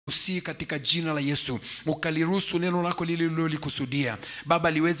Si katika jina la Yesu, ukaliruhusu neno lako lililolikusudia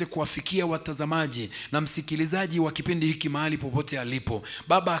Baba liweze kuwafikia watazamaji na msikilizaji wa kipindi hiki mahali popote alipo.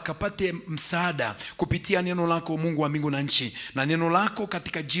 Baba akapate msaada kupitia neno lako Mungu wa mbingu na nchi, na neno lako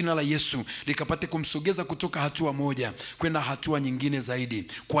katika jina la Yesu likapate kumsogeza kutoka hatua moja kwenda hatua nyingine zaidi.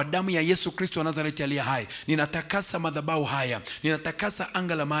 Kwa damu ya Yesu Kristo wa Nazareti aliye hai, ninatakasa madhabahu haya, ninatakasa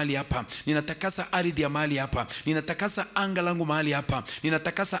anga la mahali hapa, ninatakasa ardhi ya mahali hapa, ninatakasa anga langu mahali hapa,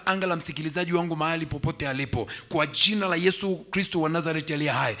 ninatakasa anga la msikilizaji wangu mahali popote alipo. Kwa jina la Yesu Kristo wa Nazareti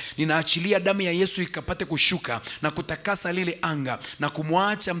aliye hai, ninaachilia damu ya Yesu ikapate kushuka na kutakasa lile anga na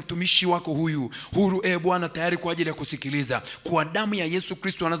kumwacha mtumishi wako huyu huru Bwana, tayari kwa ajili ya kusikiliza. Kwa damu ya Yesu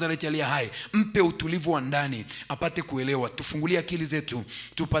Kristo wa Nazareti aliye hai, mpe utulivu wa ndani apate kuelewa. Tufungulie akili zetu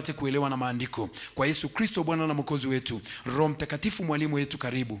tupate kuelewa na maandiko. Kwa Yesu Kristo Bwana na Mwokozi wetu, Roho Mtakatifu mwalimu wetu,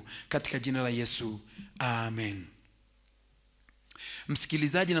 karibu katika jina la Yesu. Amen.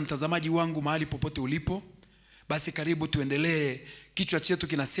 Msikilizaji na mtazamaji wangu mahali popote ulipo, basi karibu tuendelee. Kichwa chetu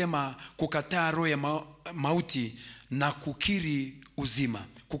kinasema kukataa roho ya mauti na kukiri uzima.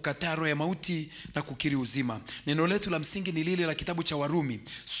 Kukataa roho ya mauti na kukiri uzima. Neno letu la msingi ni lile la kitabu cha Warumi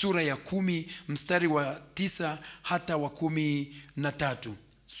sura ya 10 mstari wa 9 hata wa 13.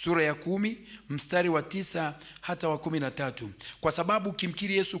 Sura ya 10 mstari wa 9 hata wa 13. Kwa sababu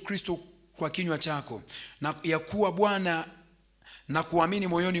ukimkiri Yesu Kristo kwa kinywa chako na ya kuwa Bwana na kuamini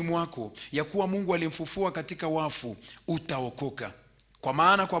moyoni mwako ya kuwa Mungu alimfufua katika wafu, utaokoka. Kwa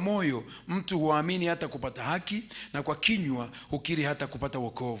maana kwa moyo mtu huamini hata kupata haki, na kwa kinywa hukiri hata kupata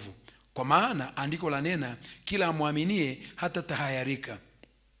wokovu. Kwa maana andiko la nena, kila amwaminie hata tahayarika.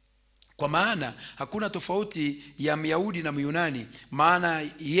 Kwa maana hakuna tofauti ya Myahudi na Myunani, maana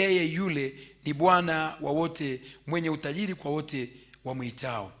yeye yule ni Bwana wa wote, mwenye utajiri kwa wote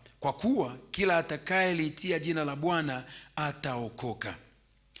wamuitao. Kwa kuwa kila atakayeliitia jina la Bwana ataokoka.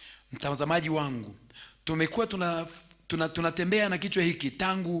 Mtazamaji wangu, tumekuwa tunatembea na kichwa hiki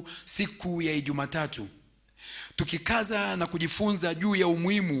tangu siku ya Jumatatu, tukikaza na kujifunza juu ya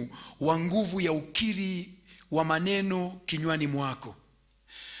umuhimu wa nguvu ya ukiri wa maneno kinywani mwako.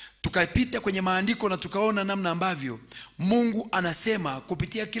 Tukapita kwenye maandiko na tukaona namna ambavyo Mungu anasema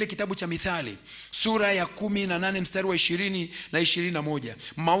kupitia kile kitabu cha Mithali sura ya 18 mstari wa 20 na 21,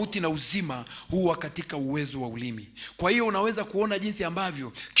 mauti na uzima huwa katika uwezo wa ulimi. Kwa hiyo unaweza kuona jinsi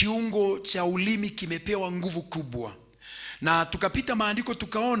ambavyo kiungo cha ulimi kimepewa nguvu kubwa. Na tukapita maandiko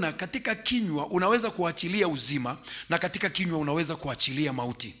tukaona katika kinywa unaweza kuachilia uzima, na katika kinywa unaweza kuachilia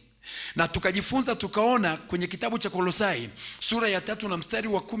mauti. Na tukajifunza tukaona kwenye kitabu cha Kolosai sura ya 3 na mstari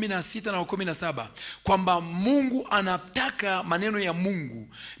wa 16 na wa 17 kwamba Mungu anataka maneno ya Mungu,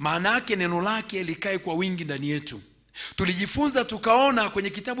 maana yake neno lake likae kwa wingi ndani yetu. Tulijifunza tukaona kwenye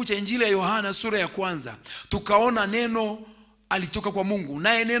kitabu cha Injili ya Yohana sura ya 1 tukaona neno alitoka kwa Mungu,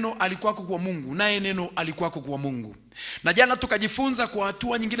 naye neno alikuwako kwa Mungu, naye neno alikuwako kwa Mungu. Na jana tukajifunza kwa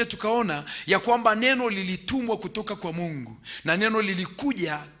hatua nyingine tukaona ya kwamba neno lilitumwa kutoka kwa Mungu, na neno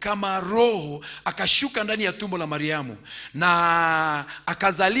lilikuja kama roho akashuka ndani ya tumbo la Mariamu, na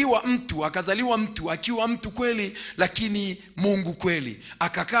akazaliwa mtu akiwa mtu kweli lakini Mungu kweli,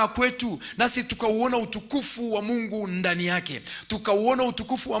 akakaa kwetu nasi tukauona utukufu wa Mungu ndani yake. Tukauona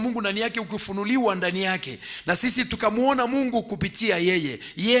utukufu wa Mungu ndani yake ukifunuliwa ndani yake, na sisi tukamuona Mungu kupitia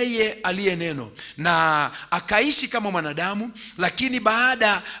yeye aliye neno, na akaishi kama mwanadamu. Lakini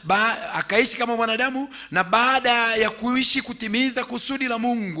akaishi kama mwanadamu, na baada ya kuishi kutimiza kusudi la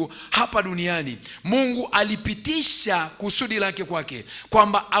Mungu hapa duniani, Mungu alipitisha kusudi lake kwake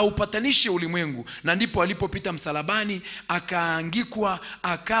kwamba aupatanishe ulimwengu, na ndipo alipopita msalabani, akaangikwa,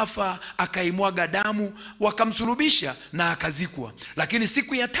 akafa, akaimwaga damu, wakamsulubisha na akazikwa. Lakini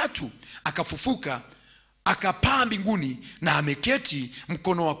siku ya 3 akafufuka, akapaa mbinguni na ameketi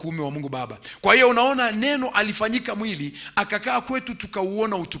mkono wa kuume wa Mungu Baba. Kwa hiyo unaona neno alifanyika mwili, akakaa kwetu,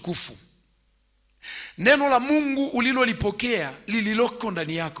 tukauona utukufu. Neno la Mungu ulilolipokea lililoko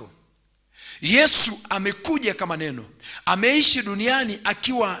ndani yako. Yesu amekuja kama neno, ameishi duniani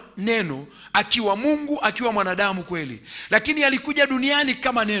akiwa neno, akiwa Mungu, akiwa mwanadamu kweli. Lakini alikuja duniani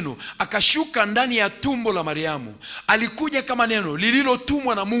kama neno, akashuka ndani ya tumbo la Mariamu. Alikuja kama neno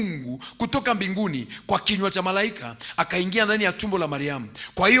lililotumwa na Mungu kutoka mbinguni kwa kinywa cha malaika, akaingia ndani ya tumbo la Mariamu.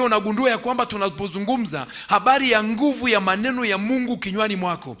 Kwa hiyo unagundua ya kwamba tunapozungumza habari ya nguvu ya maneno ya Mungu kinywani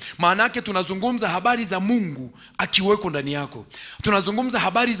mwako, maana yake tunazungumza habari za Mungu akiweko ndani yako. Tunazungumza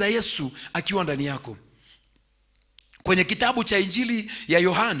habari za Yesu akiwa ndani yako. Kwenye kitabu cha Injili ya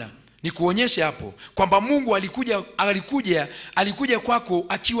Yohana ni kuonyesha hapo kwamba Mungu alikuja kwako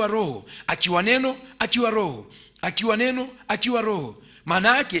akiwa roho, akiwa neno, akiwa roho, akiwa neno, akiwa roho.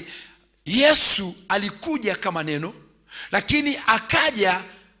 Maana yake Yesu alikuja kama neno, lakini akaja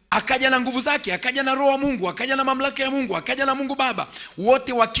akaja na nguvu zake, akaja na roho wa Mungu, akaja na mamlaka ya Mungu, akaja na Mungu Baba,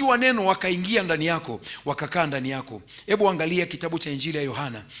 wote wakiwa neno wakaingia ndani yako, wakakaa ndani yako. Hebu angalia kitabu cha Injili ya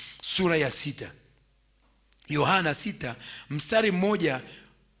Yohana sura ya 6. Yohana 6 mstari mmoja,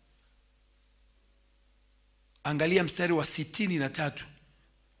 angalia mstari wa 63.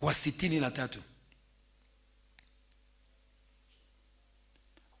 Wa 63.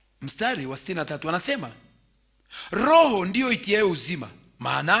 Mstari wa 63 anasema, roho ndiyo itiayo uzima.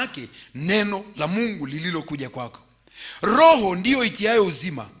 Maana yake neno la Mungu lililokuja kwako. Roho ndiyo itiayo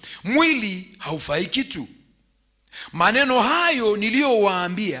uzima, mwili haufai kitu. Maneno hayo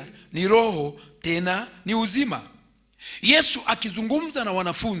niliyowaambia ni roho tena ni uzima. Yesu akizungumza na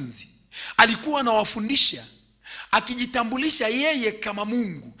wanafunzi alikuwa anawafundisha, akijitambulisha yeye kama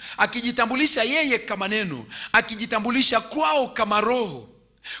Mungu, akijitambulisha yeye kama neno, akijitambulisha kwao kama roho.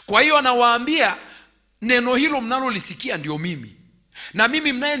 Kwa hiyo anawaambia, neno hilo mnalolisikia ndio mimi, na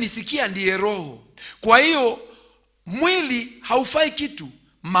mimi mnayenisikia ndiye roho. Kwa hiyo mwili haufai kitu.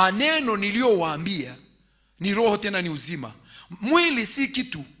 Maneno niliyowaambia ni roho tena ni uzima. Mwili si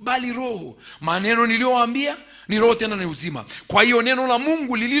kitu bali roho. Maneno niliyowaambia ni roho tena ni uzima. Kwa hiyo neno la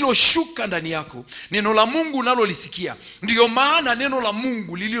Mungu lililoshuka ndani yako, neno la Mungu unalolisikia, ndiyo maana neno la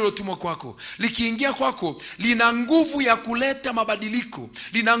Mungu lililotumwa kwako, likiingia kwako, lina nguvu ya kuleta mabadiliko,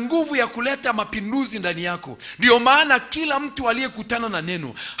 lina nguvu ya kuleta mapinduzi ndani yako. Ndiyo maana kila mtu aliyekutana na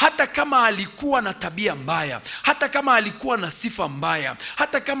neno, hata kama alikuwa na tabia mbaya, hata kama alikuwa na sifa mbaya,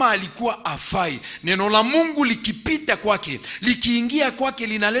 hata kama alikuwa afai, neno la Mungu likipita kwake, likiingia kwake,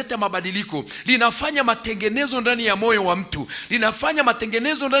 linaleta mabadiliko, linafanya matengenezo ndani ya moyo wa mtu, linafanya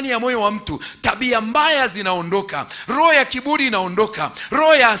matengenezo ndani ya moyo wa mtu. Tabia mbaya zinaondoka, roho ya kiburi inaondoka,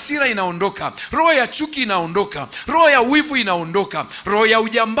 roho ya hasira inaondoka, roho ya chuki inaondoka, roho ya wivu inaondoka, roho ya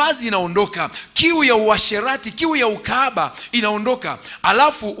ujambazi inaondoka, kiu ya uasherati, kiu ya ukahaba inaondoka,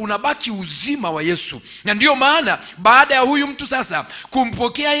 alafu unabaki uzima wa Yesu. Na ndiyo maana baada ya huyu mtu sasa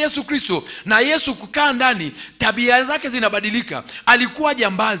kumpokea Yesu Kristo na Yesu kukaa ndani, tabia zake zinabadilika. Alikuwa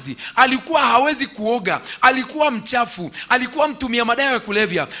jambazi, alikuwa hawezi kuoga, alikuwa mchafu, alikuwa mtumia madawa ya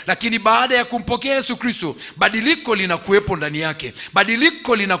kulevya, lakini baada ya kumpokea Yesu Kristo, badiliko linakuwepo ndani yake,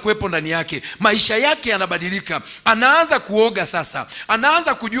 badiliko linakuwepo ndani yake. Maisha yake yanabadilika, anaanza kuoga sasa,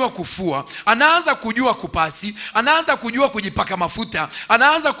 anaanza kujua kufua, anaanza kujua kupasi, anaanza kujua kujipaka mafuta,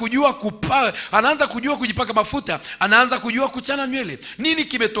 anaanza kujua kujipaka mafuta, anaanza kujua kuchana nywele. Nini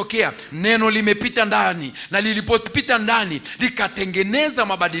kimetokea? Neno limepita ndani, na lilipopita ndani likatengeneza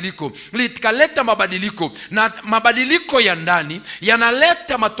mabadiliko, likaleta mabadiliko, na mabadiliko ya ndani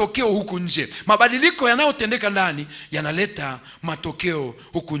yanaleta matokeo huku nje. Mabadiliko yanayotendeka ndani yanaleta matokeo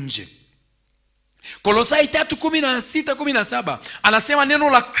huku nje. Kolosai 3:16-17 anasema, neno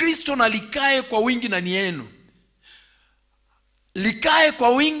la Kristo na likae kwa wingi ndani yenu, likae kwa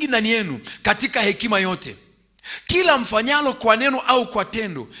wingi ndani yenu katika hekima yote. Kila mfanyalo kwa neno au kwa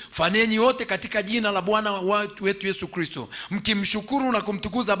tendo, fanyeni yote katika jina la Bwana wetu Yesu Kristo, mkimshukuru na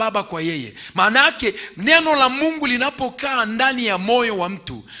kumtukuza Baba kwa yeye. Maana yake neno la Mungu linapokaa ndani ya moyo wa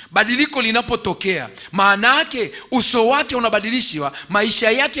mtu, badiliko linapotokea, maana yake uso wake unabadilishwa,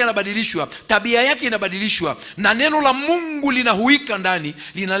 maisha yake yanabadilishwa, tabia yake inabadilishwa, na neno la Mungu linahuika ndani,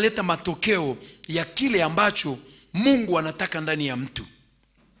 linaleta matokeo ya kile ambacho Mungu anataka ndani ya mtu.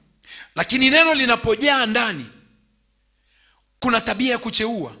 Lakini neno linapojaa ndani, kuna tabia ya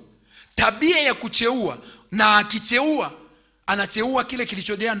kucheua. Tabia ya kucheua, na akicheua, anacheua kile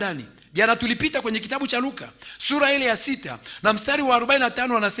kilichojaa ndani. Jana tulipita kwenye kitabu cha Luka sura ile ya 6 na mstari wa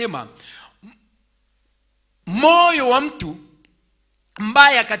 45, anasema, moyo wa mtu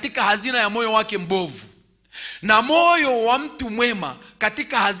mbaya katika hazina ya moyo wake mbovu, na moyo wa mtu mwema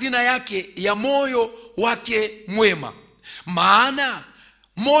katika hazina yake ya moyo wake mwema. Maana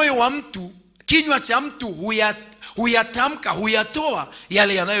moyo wa mtu, kinywa cha mtu huyatamka, huyatoa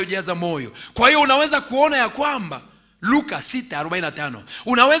yale yanayojaza moyo. Kwa hiyo unaweza kuona ya kwamba Luka 6:45,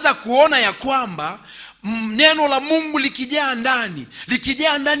 unaweza kuona ya kwamba neno la Mungu likijaa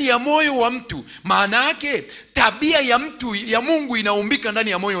ndani ya moyo wa mtu, maana yake tabia ya mtu ya Mungu inaumbika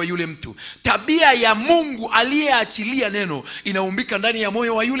ndani ya moyo wa yule mtu. Tabia ya Mungu aliyeachilia neno inaumbika ndani ya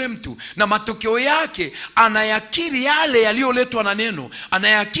moyo wa yule mtu, na matokeo yake anayakiri yale yaliyoletwa na neno,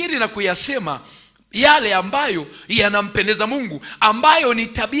 anayakiri na kuyasema yale ambayo yanampendeza Mungu, ambayo ni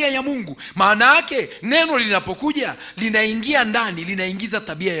tabia ya Mungu. Maana yake neno linapokuja linaingia ndani, linaingiza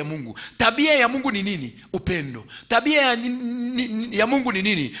tabia ya Mungu. Tabia ya Mungu ni nini? Upendo. Tabia ya Mungu ni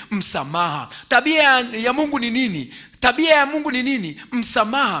nini? Msamaha. Tabia ya Mungu ni nini? Tabia ya Mungu ni nini?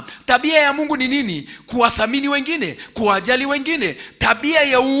 Msamaha. Tabia ya Mungu ni nini? Kuwathamini wengine, kuwajali wengine. Tabia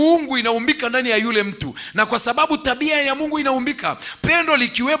ya uungu inaumbika ndani ya yule mtu, na kwa sababu tabia ya Mungu inaumbika, pendo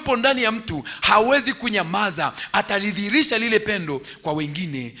likiwepo ndani ya mtu, hawezi kunyamaza, atalidhihirisha lile pendo kwa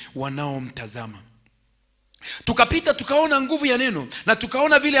wengine wanaomtazama. Tukapita tukaona nguvu ya neno, na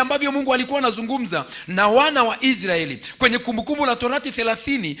tukaona vile ambavyo Mungu alikuwa anazungumza na wana wa Israeli kwenye Kumbukumbu la Torati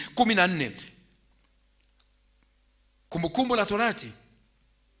 30:14. Kumbukumbu la Torati,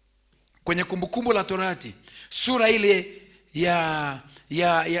 kwenye Kumbukumbu la Torati sura ile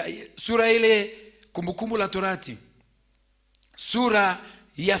sura ile, Kumbukumbu la Torati sura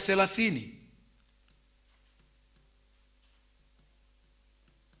ya 30.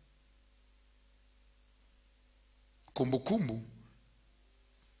 Kumbukumbu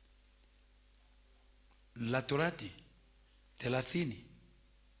la Torati 30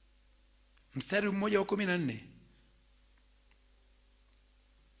 mstari mmoja wa 14.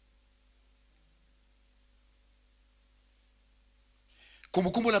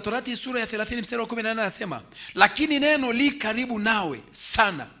 Kumbukumbu la Torati sura ya 30 mstari wa 14 anasema, lakini neno li karibu nawe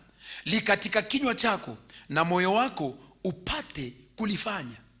sana, li katika kinywa chako na moyo wako upate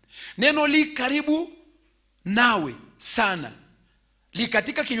kulifanya. Neno li karibu nawe sana, li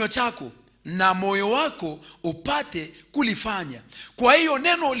katika kinywa chako na moyo wako upate kulifanya. Kwa hiyo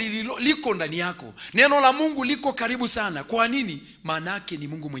neno liko ndani yako. Neno la Mungu liko karibu sana. Kwa nini? Maana yake ni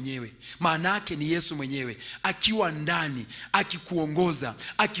Mungu mwenyewe. Maana yake ni Yesu mwenyewe akiwa ndani, akikuongoza,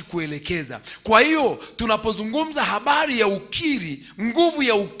 akikuelekeza. Kwa hiyo tunapozungumza habari ya ukiri, nguvu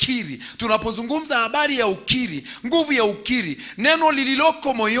ya ukiri, tunapozungumza habari ya ukiri, nguvu ya ukiri, neno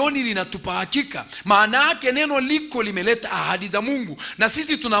lililoko moyoni linatupa hakika. Maana yake neno liko limeleta ahadi za Mungu, na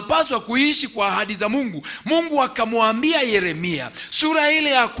sisi tunapaswa kuishi kwa ahadi za Mungu. Mungu akamwambia Yeremia sura ile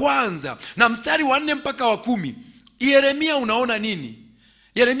ya 1 na mstari wa 4 mpaka wa 10, Yeremia, unaona nini?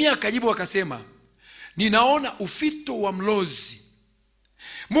 Yeremia akajibu akasema, ninaona ufito wa mlozi.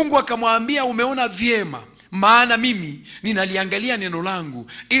 Mungu akamwambia, umeona vyema, maana mimi ninaliangalia neno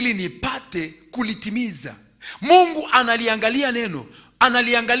langu ili nipate kulitimiza. Mungu analiangalia neno.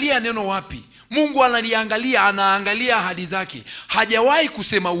 Analiangalia neno wapi? Mungu anaangalia ahadi zake. Hajawahi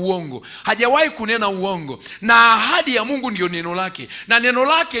kusema uongo, hajawahi kunena uongo, na ahadi ya Mungu ndio neno lake, na neno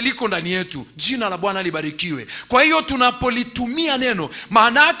lake liko ndani yetu. Jina la Bwana libarikiwe. Kwa hiyo tunapolitumia neno,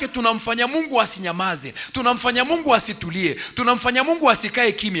 maana yake tunamfanya Mungu asinyamaze, tunamfanya Mungu asitulie, tunamfanya Mungu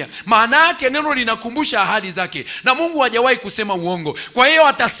asikae kimya. Maana yake neno linakumbusha ahadi zake, na Mungu hajawahi kusema uongo. Kwa hiyo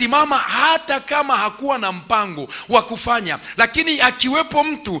atasimama hata kama hakuwa na mpango wa kufanya, lakini akiwepo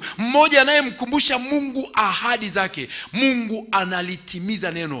mtu mmoja anayemkumbusha Mungu ahadi zake, Mungu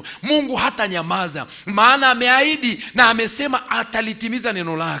analitimiza neno. Mungu hata nyamaza, maana ameahidi na amesema atalitimiza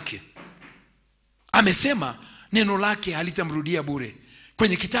neno lake. Amesema neno lake halitamrudia bure.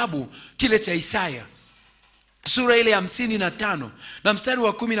 Kwenye kitabu kile cha Isaya sura ile ya 55 na mstari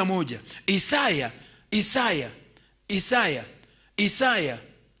wa 11, Isaya,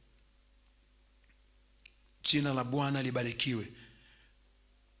 jina la Bwana libarikiwe.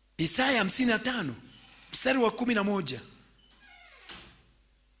 Isaya 55 mstari wa 11.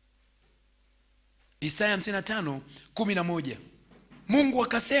 Isaya 55:11. Mungu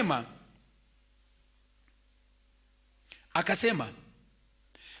akasema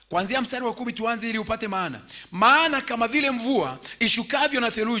kuanzia mstari wa 10 tuanze ili upate maana kama vile mvua ishukavyo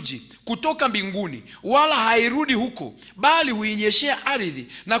na theluji kutoka mbinguni, wala hairudi huko, bali huinyeshea ardhi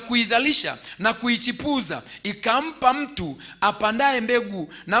na kuizalisha na kuichipuza, ikampa mtu apandaye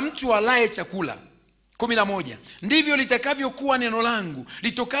mbegu na mtu alaye chakula. 11. Ndivyo litakavyokuwa neno langu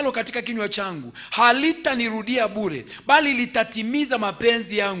litokalo katika kinywa changu, halitanirudia bure, bali litatimiza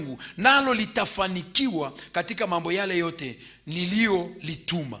mapenzi yangu, nalo litafanikiwa katika mambo yale yote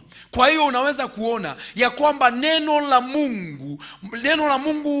niliyolituma. Kwa hiyo unaweza kuona ya kwamba neno la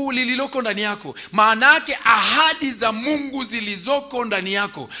Mungu lililoko ndani yako, maana yake ahadi za Mungu zilizoko ndani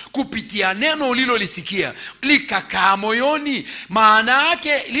yako kupitia neno ulilolisikia likakaa moyoni. Maana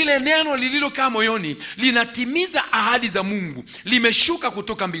yake lile neno lililokaa moyoni linatimiza ahadi za Mungu. Limeshuka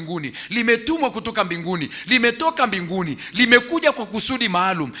kutoka mbinguni, limetumwa kutoka mbinguni, limetoka mbinguni, limekuja kwa kusudi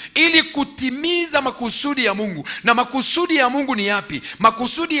maalum ili kutimiza makusudi ya Mungu. Na makusudi ya Mungu ni yapi?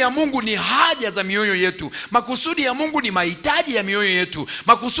 Makusudi ya Mungu ni haja za mioyo yetu. Makusudi ya Mungu ni mahitaji ya mioyo yetu.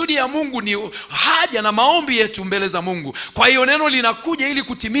 Makusudi ya Mungu ni haja na maombi yetu mbele za Mungu. Kwa hiyo neno linakuja ili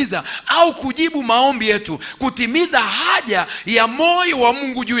kutimiza au kujibu maombi yetu, kutimiza haja ya moyo wa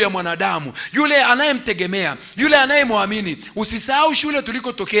Mungu juu ya mwanadamu. Yule anayemtegemea, yule anayemwamini. Usisahau shule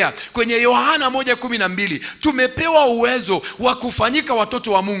tulikotokea kwenye Yohana 1:12. Tumepewa uwezo wa kufanyika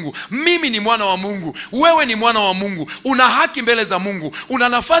watoto wa Mungu. Mimi ni mwana wa Mungu, wewe ni mwana wa Mungu. Una haki mbele za Mungu, una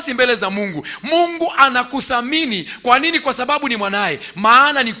nafasi mbele za Mungu. Mungu anakuthamini. Kwa nini? Kwa sababu ni mwanae.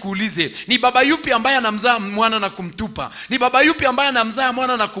 Maana nikuulize, ni baba yupi ambaye anamzaa mwana na kumtupa? Ni baba yupi ambaye anamzaa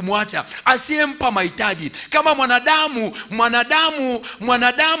mwana na kumwacha, asiyempa mahitaji? Kama mwanadamu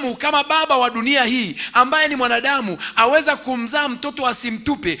kama baba wa dunia hii ambaye ni mwanadamu aweza kumzaa mtoto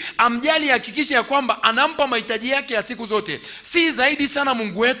asimtupe, amjali, hakikisha ya kwamba anampa mahitaji yake ya siku zote, si zaidi sana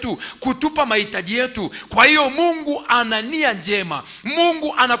Mungu wetu kutupa mahitaji yetu? Kwa hiyo Mungu ana nia njema,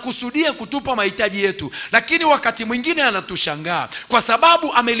 Mungu anakusudia kutupa mahitaji yetu, lakini wakati mwingine anatushangaa kwa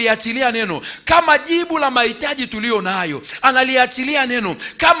sababu ameliachilia neno kama jibu la mahitaji tulio nayo. Analiachilia neno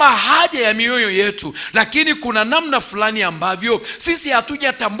kama haja ya mioyo yetu, lakini kuna namna fulani ambavyo sisi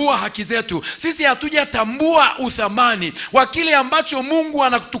hatujatambua haki zetu, sisi hatujatambua uthamani wa kile ambacho Mungu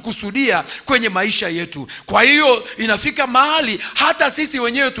anatukusudia kwenye maisha yetu. Kwa hiyo inafika mahali hata sisi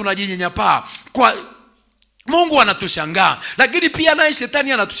wenyewe tunajinyenyapaa. Kwa Mungu anatushangaa, lakini pia naye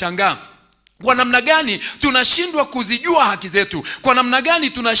shetani anatushangaa. Kwa namna gani tunashindwa kuzijua haki zetu? Kwa namna gani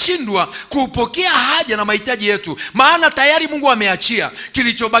tunashindwa kupokea haja na mahitaji yetu? Maana tayari Mungu ameachia,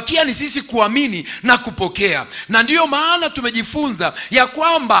 kilichobakia ni sisi kuamini na kupokea. Na ndiyo maana tumejifunza ya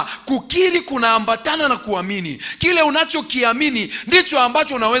kwamba kukiri kunaambatana na kuamini. Kile unachokiamini ndicho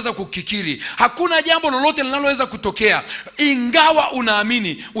ambacho unaweza kukikiri. Hakuna jambo lolote linaloweza kutokea ingawa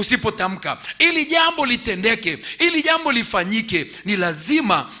unaamini usipotamka. Ili jambo litendeke, ili jambo lifanyike, ni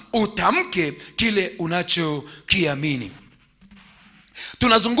lazima utamke kile unachokiamini.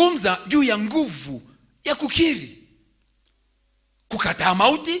 Tunazungumza juu ya nguvu ya kukiri, kukataa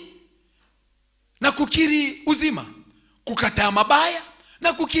mauti na kukiri uzima, kukataa mabaya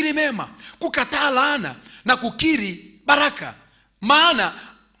na kukiri mema, kukataa laana na kukiri baraka. Maana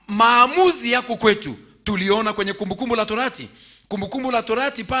maamuzi yako kwetu tuliona kwenye Kumbukumbu la Torati. Kumbukumbu la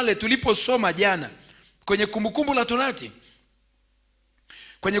Torati pale tuliposoma jana, kwenye Kumbukumbu la Torati,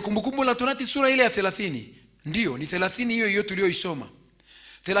 kwenye Kumbukumbu la Torati sura ile ya 30. Ndiyo, ni 30 hiyo tulioisoma.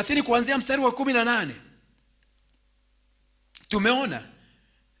 30 kuanzia mstari wa 18. Tumeona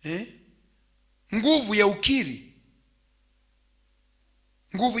nguvu ya ukiri.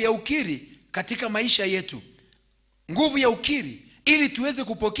 Nguvu ya ukiri katika maisha yetu. Nguvu ya ukiri ili tuweze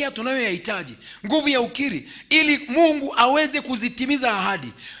kupokea tunayoyahitaji. Nguvu ya ukiri ili Mungu aweze kuzitimiza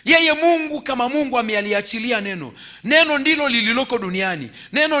ahadi. Yeye Mungu kama Mungu ameliachilia neno. Neno ndilo lililoko duniani.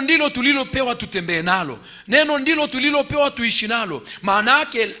 Neno ndilo tulilopewa tutembee nalo. Neno ndilo tulilopewa tuishi nalo. Maana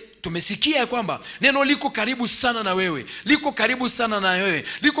yake tumesikia kwamba neno liko karibu sana na wewe. Liko karibu sana na wewe.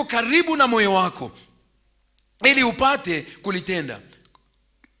 Liko karibu na moyo wako, ili upate kulitenda.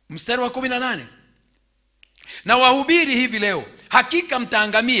 Mstari wa 18. Na wahubiri hivi leo, hakika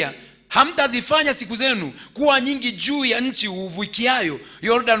mtaangamia, hamtazifanya siku zenu kuwa nyingi juu ya nchi uvukiayo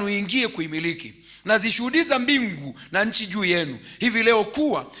Yordani uingie kuimiliki. Na zishuhudiza mbingu na nchi juu yenu hivi leo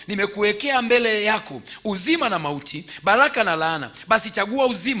kuwa nimekuwekea mbele yako uzima na mauti, baraka na laana. Basi chagua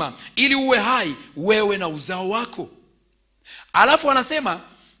uzima ili uwe hai, wewe na uzao wako. Alafu anasema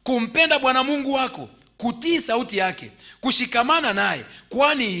kumpenda Bwana Mungu wako, kutii sauti yake, kushikamana naye,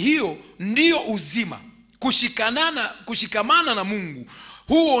 kwani hiyo ndio uzima. Kushikamana na Mungu,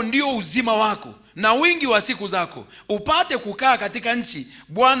 huo ndio uzima wako na wingi wa siku zako, upate kukaa katika nchi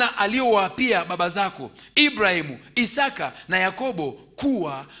Bwana aliyowapia baba zako Ibrahimu, Isaka na Yakobo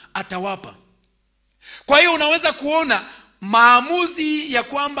kuwa atawapa. Kwa hiyo unaweza kuona maamuzi ya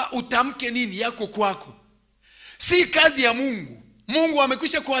kwamba utamke nini yako kwako. Si kazi ya Mungu. Mungu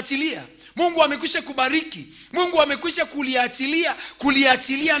amekwisha kuachilia. Mungu amekwisha kubariki. Mungu amekwisha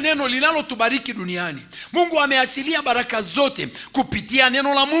kuliachilia neno linalotubariki duniani. Mungu ameachilia baraka zote kupitia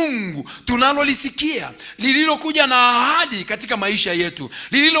neno la Mungu tunalolisikia, lililokuja na ahadi katika maisha yetu,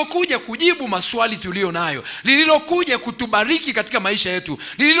 lililokuja kujibu maswali tulio nayo, lililokuja kutubariki katika maisha yetu,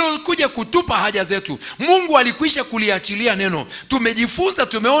 lililokuja kutupa haja zetu. Mungu alikwisha kuliachilia neno. Tumejifunza,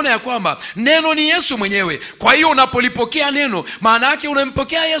 tumeona ya kwamba neno ni Yesu mwenyewe. Kwa hiyo unapolipokea neno, maana yake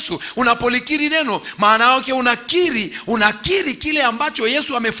unampokea Yesu. Unapolikiri neno, maana yake unakiri kile ambacho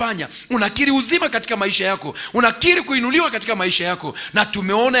Yesu amefanya. Unakiri uzima katika maisha yako, unakiri kuinuliwa katika maisha yako. Na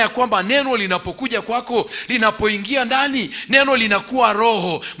tumeona ya kwamba neno linapokuja kwako, linapoingia ndani, neno linakuwa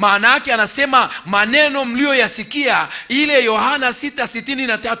roho. Maana yake anasema maneno mlioyasikia, ile Yohana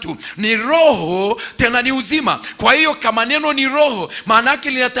 6:63, ni roho tena ni uzima. Kwa hiyo kama neno ni roho, maana yake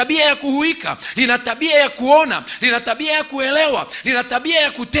lina tabia ya kuhuika, lina tabia ya kuona, lina tabia ya kuelewa, lina tabia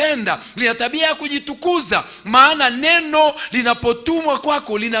ya kutenda. lina tabia ya kujitukuza, maana neno linapotumwa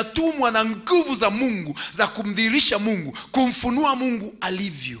kwako linatumwa na nguvu za Mungu za kumdhihirisha Mungu, kumfunua Mungu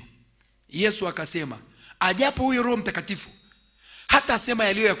alivyo. Yesu akasema, ajapo huyo Roho Mtakatifu hata asema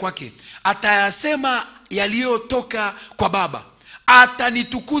yaliyo ya kwake, atayasema yaliyotoka kwa Baba.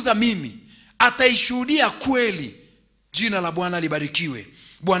 Atanitukuza mimi, ataishuhudia kweli. Jina la Bwana libarikiwe.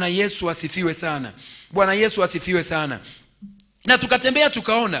 Bwana Yesu asifiwe sana. Bwana Yesu asifiwe sana. Na tukatembea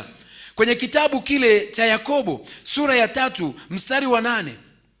tukaona kwenye kitabu kile cha Yakobo sura ya 3 mstari wa 8.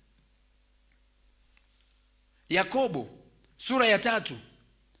 Yakobo sura ya 3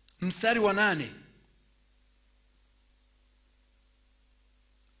 mstari wa 8.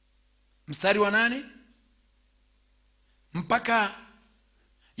 Mstari wa 8 mpaka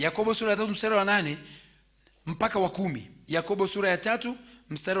Yakobo sura ya 3 mstari wa 8 mpaka wa 10. Yakobo sura ya 3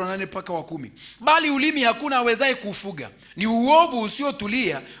 mstari wa 8 mpaka wa 10. Bali ulimi hakuna awezaye kuufuga, ni uovu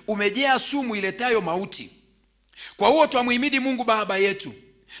usiotulia, umejaa sumu iletayo mauti. Kwa huo twamuhimidi Mungu Baba yetu,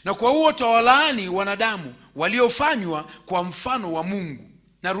 na kwa huo twawalaani wanadamu waliofanywa kwa mfano wa Mungu.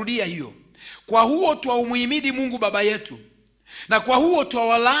 Narudia hiyo. Kwa huo twamuhimidi Mungu Baba yetu, na kwa huo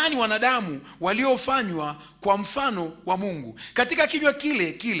twawalaani wanadamu waliofanywa kwa mfano wa Mungu. Katika kinywa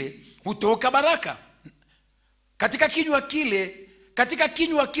kile hutoka baraka. Katika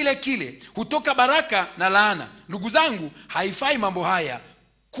kinywa kile hutoka baraka na laana. Ndugu zangu, haifai mambo haya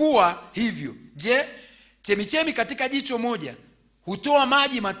kuwa hivyo. Je, chemichemi katika jicho moja hutoa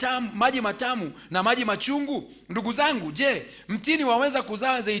maji matamu na maji machungu? Ndugu zangu, je, mtini waweza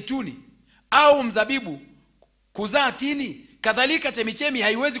kuzaa zeituni, au mzabibu kuzaa tini? Kadhalika chemichemi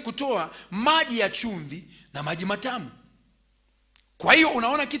haiwezi kutoa maji ya chumvi na maji matamu. Kwa hiyo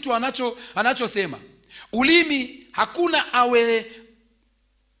unaona kitu anachosema. Ulimi hakuna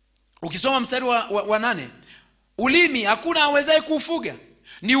ukisoma mstari wa 8, ulimi hakuna awezaye kuufuga,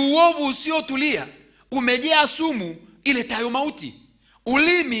 ni uovu usiotulia, umejaa sumu iletayo mauti.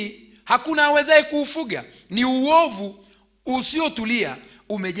 Ulimi hakuna awezaye kuufuga, ni uovu usiotulia,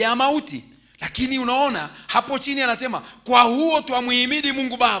 umejaa mauti. Lakini unaona hapo chini anasema, kwa huo twamuhimidi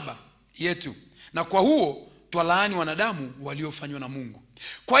Mungu Baba yetu, na kwa huo twalaani wanadamu waliofanywa na Mungu.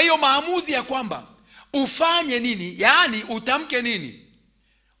 Kwa hiyo maamuzi ya kwamba ufanye nini, yaani utamke nini.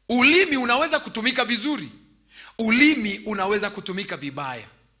 Ulimi unaweza kutumika vizuri, ulimi unaweza kutumika vibaya.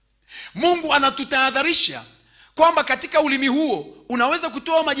 Mungu anatutahadharisha kwamba katika ulimi huo unaweza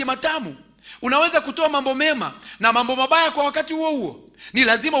kutoa maji matamu, unaweza kutoa mambo mema na mambo mabaya kwa wakati huo huo. Ni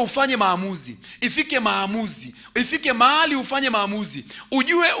lazima ufanye maamuzi. Ifike mahali ufanye maamuzi.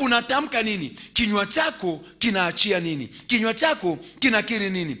 Ujue unatamka nini. Kinywa chako kinaachia nini? Kinywa chako kinakiri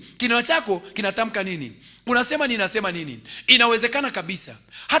nini? Kinywa chako kinatamka nini? Unasema ninasema nini? Inawezekana kabisa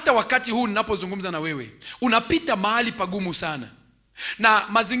hata wakati huu ninapozungumza na wewe unapita mahali pagumu sana, na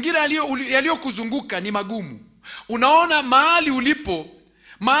mazingira yaliyokuzunguka ni magumu. Unaona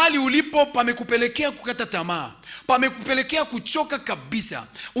mahali ulipo pamekupelekea kukata tamaa, pamekupelekea kuchoka kabisa.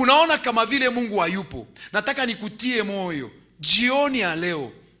 Unaona kama vile Mungu hayupo. Nataka nikutie moyo jioni ya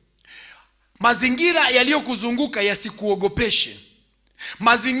leo. Mazingira yaliyokuzunguka yasikuogopeshe.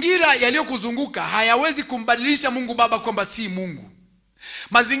 Mazingira yaliyokuzunguka hayawezi kumbadilisha Mungu Baba kwamba si Mungu.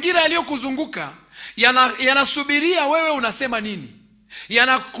 Mazingira yaliyokuzunguka yanasubiria wewe unasema nini,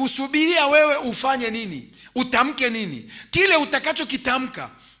 yanakusubiria wewe ufanye nini, utamke nini. Kile utakachokitamka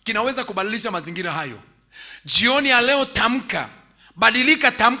kinaweza kubadilisha mazingira hayo. Jioni ya leo tamka,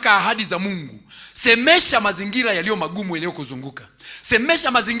 badilika, tamka ahadi za Mungu. Semesha mazingira yaliyo magumu yaliyokuzunguka.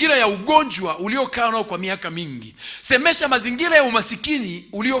 Semesha mazingira ya ugonjwa uliokaa nao kwa miaka mingi. Semesha mazingira ya umasikini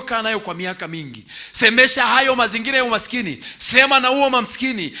uliokaa nayo kwa miaka mingi. Semesha hayo mazingira ya umasikini. Sema na huo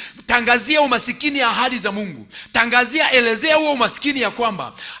maskini. Tangazia umasikini ahadi za Mungu. Elezea huo umasikini ya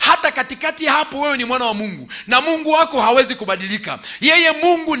kwamba hata katikati hapo wewe ni mwana wa Mungu, na Mungu wako hawezi kubadilika. Yeye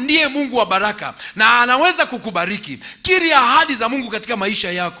Mungu ndiye Mungu wa baraka, na anaweza kukubariki. Kiri ahadi za Mungu katika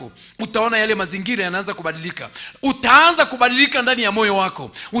maisha yako. Utaona yale mazingira yanaanza kubadilika. Utaanza kubadilika ndani ya moyo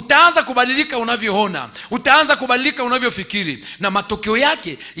wako. Utaanza kubadilika unavyoona. Utaanza kubadilika unavyofikiri, na matokeo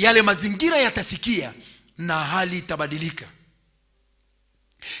yake yale mazingira yatasikia na hali itabadilika.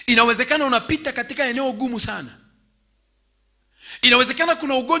 Inawezekana unapita katika eneo gumu sana. Inawezekana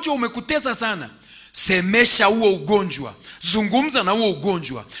kuna ugonjwa umekutesa sana. Semesha huo ugonjwa. Zungumza na huo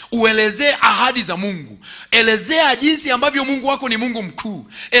ugonjwa. Uelezee ahadi za Mungu. Elezea jinsi ambavyo Mungu wako ni Mungu mkuu.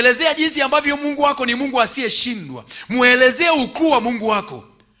 Elezea jinsi ambavyo Mungu wako ni Mungu asiyeshindwa. Muelezee ukuu wa Mungu wako.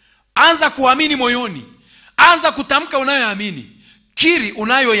 Anza kuamini moyoni. Anza kutamka unayoamini. Kiri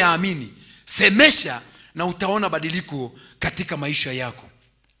unayoyaamini. Semesha na utaona badiliko katika maisha yako.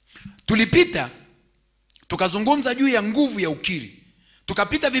 Tulipita tukazungumza juu ya nguvu ya ukiri.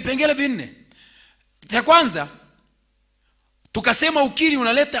 tukapita vipengele vinne. Cha kwanza tukasema ukiri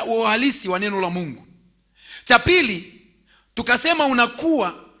unaleta uhalisi wa neno la Mungu. Cha pili tukasema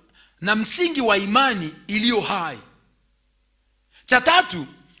unakuwa na msingi wa imani iliyo hai. Cha tatu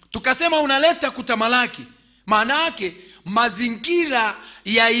tukasema unaleta kutamalaki, maana yake mazingira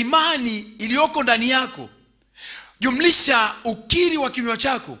ya imani iliyoko ndani yako. Jumlisha ukiri wa kinywa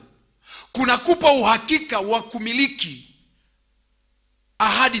chako kunakupa uhakika wa kumiliki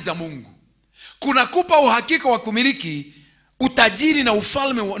ahadi za Mungu. Kunakupa uhakika wa kumiliki utajiri na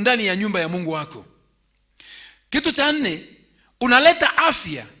ufalme ndani ya nyumba ya Mungu wako. Kitu cha nne, unaleta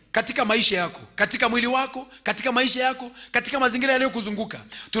afya katika maisha yako, katika mwili wako, katika maisha yako, katika mazingira yanayokuzunguka.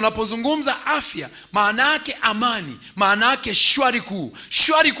 Tunapozungumza afya, maana yake amani, maana yake shwari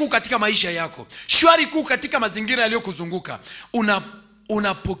kuu katika maisha yako, shwari kuu katika mazingira yanayokuzunguka.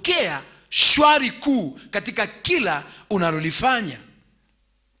 Unapokea shwari kuu katika kila unalolifanya.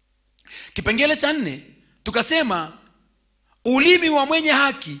 Kipengele cha nne tukasema ulimi wa mwenye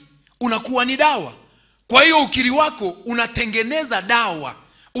haki unakuwa ni dawa. Kwa hiyo ukiri wako unatengeneza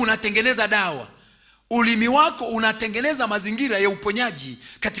dawa. Ulimi wako unatengeneza mazingira ya uponyaji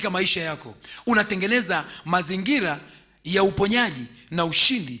katika maisha yako. Unatengeneza mazingira ya uponyaji na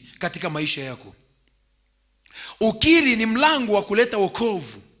ushindi katika maisha yako. Ukiri ni mlango wa kuleta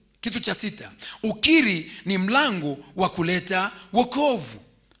wokovu. Kitu cha sita, ukiri ni mlango wa kuleta wokovu.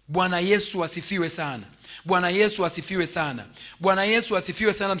 Bwana Yesu asifiwe sana. Bwana Yesu asifiwe sana. Bwana Yesu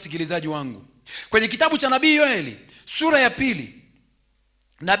asifiwe sana, msikilizaji wangu. Kwenye kitabu cha Nabii Yoeli sura ya 2,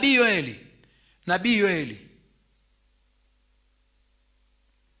 Nabii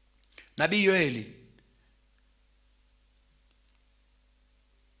Yoeli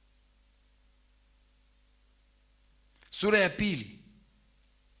sura ya 2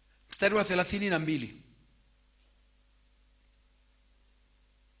 mstari wa 32.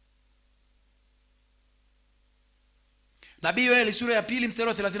 Nabii Yoeli sura ya 2 mstari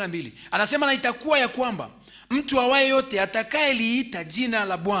wa 32. Anasema, na itakuwa ya kwamba mtu awaye yote atakayeliita jina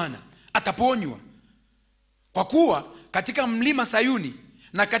la Bwana ataponywa. Kwa kuwa katika mlima Sayuni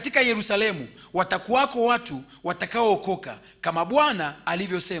na katika Yerusalemu watakuwako watu watakaookoka, kama Bwana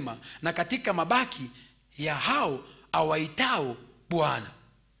alivyosema, na katika mabaki ya hao awaitao Bwana.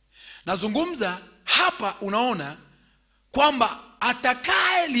 Nazungumza hapa, unaona kwamba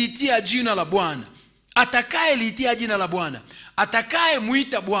atakayeliitia jina la Bwana, atakayeliitia jina la Bwana,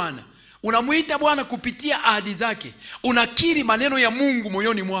 atakayemuita Bwana. Unamuita Bwana kupitia ahadi zake. Unakiri maneno ya Mungu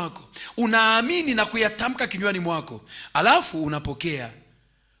moyoni mwako, unaamini na kuyatamka kinywani mwako, alafu unapokea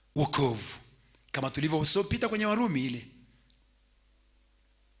wokovu, kama tulivyopita kwenye Warumi ile.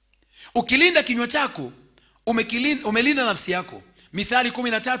 Ukilinda kinywa chako umelinda nafsi yako. Mithali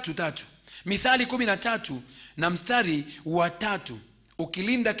 13:3. Mithali 13 na mstari wa 3.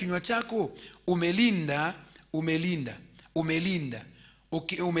 Ukilinda kinywa chako umelinda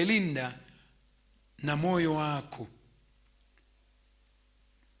na moyo wako.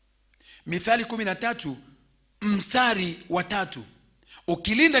 Mithali 13 mstari wa 3.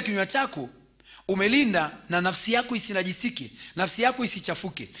 Ukilinda kinywa chako umelinda na nafsi yako isinajisike, nafsi yako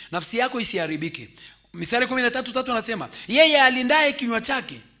isichafuke, nafsi yako isiharibike. Mithali 13:3 anasema, yeye alindaye kinywa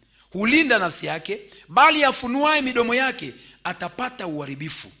chake hulinda nafsi yake, bali afunuaye midomo yake atapata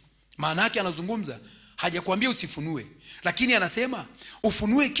uharibifu. Maana yake anazungumza, hajakwambia usifunue, lakini anasema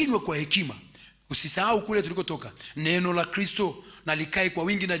ufunue kinywa kwa hekima. Usisahau kule tulikotoka, neno la Kristo na likae kwa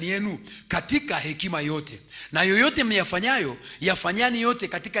wingi ndani yenu katika hekima yote, na yoyote myafanyayo yafanyani yote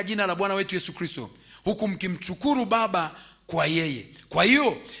katika jina la Bwana wetu Yesu Kristo, huku mkimshukuru Baba kwa yeye. Kwa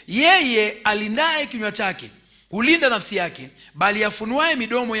hiyo yeye alindaye kinywa chake hulinda nafsi yake, bali afunuaye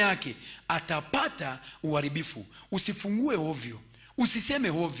midomo yake atapata uharibifu. Usifungue ovyo, usiseme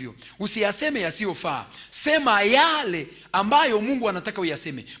ovyo, usiyaseme yasiyofaa. Sema yale ambayo Mungu anataka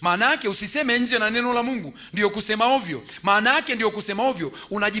uyaseme. Maana yake usiseme nje na neno la Mungu, ndio kusema ovyo. Maana yake ndio kusema ovyo,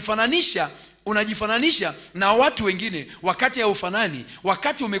 unajifananisha na watu wengine wakati haufanani,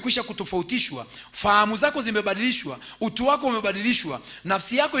 wakati umekwisha kutofautishwa. Fahamu zako zimebadilishwa, utu wako umebadilishwa,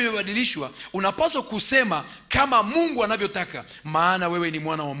 nafsi yako imebadilishwa. Unapaswa kusema kama Mungu anavyotaka, maana wewe ni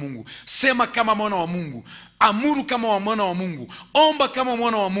mwana wa Mungu. Sema kama mwana wa Mungu, amuru kama mwana wa Mungu, omba kama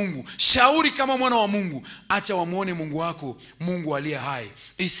mwana wa Mungu, shauri kama mwana wa Mungu. Acha wamuone Mungu wako, Mungu aliye hai.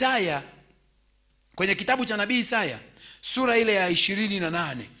 Isaya, kwenye kitabu cha nabii Isaya sura ile ya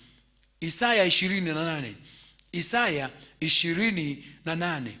 28, Isaya 28, Isaya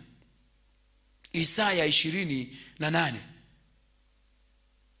 28, Isaya 28,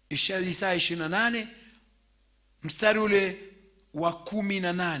 Isaya 28 mstari ule wa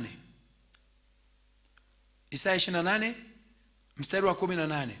 18. Isaya 28 mstari wa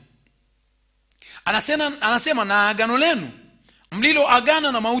 18. Anasema na agano lenu mlilo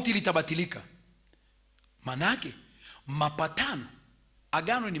agana na mauti litabatilika. Manake mapatano,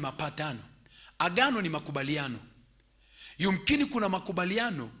 agano ni mapatano, agano ni makubaliano. Yumkini kuna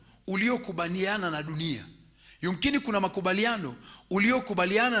makubaliano uliokubaliana na dunia. Yumkini kuna makubaliano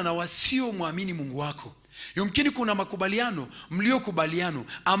uliokubaliana na wasio muamini Mungu wako. Yumkini kuna makubaliano mliokubaliano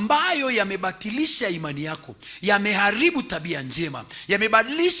ambayo yamebatilisha imani yako, yameharibu tabia njema,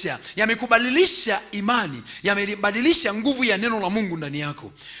 yamekubadilisha imani, yamebadilisha nguvu ya neno la Mungu ndani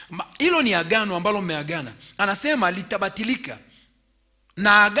yako. Hilo ni agano ambalo mmeagana. Anasema litabatilika.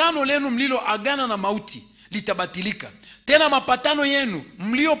 Na agano lenu mlilo agana na mauti litabatilika. Tena mapatano yenu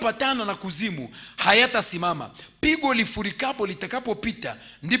mliopatana na kuzimu hayatasimama. Pigo lifurikapo litakapopita,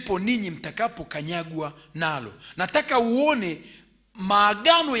 ndipo ninyi mtakapokanyagwa nalo. Nataka uone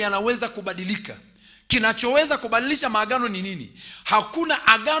maagano yanaweza kubadilika. Kinachoweza kubadilisha maagano ni nini? Hakuna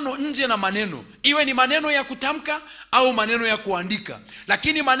agano nje na maneno. Iwe ni maneno ya kutamka au maneno ya kuandika.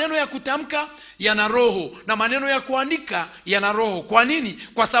 Lakini maneno ya kutamka yana roho na maneno ya kuandika yana roho. Kwa nini?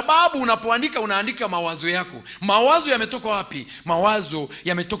 Kwa sababu unapoandika unaandika mawazo yako. Mawazo yametoka wapi? Mawazo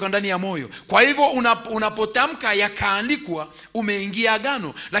yametoka ndani ya moyo. Kwa hivyo unapotamka yakaandikwa, umeingia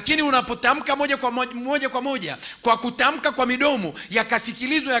agano. Lakini unapotamka moja kwa moja kwa kutamka kwa midomo,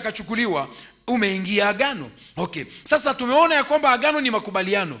 yakasikilizwa yakachukuliwa, umeingia agano. Okay. Sasa tumeona ya kwamba agano ni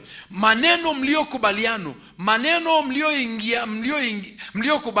makubaliano. Maneno mliokubaliano, maneno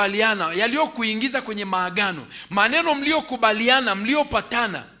mliokubaliana yaliyokuingiza kwenye maagano. Maneno mliokubaliana,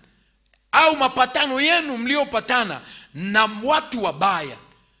 mliopatana au mapatano yenu mliopatana na watu wabaya.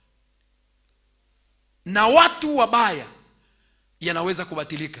 Na watu wabaya yanaweza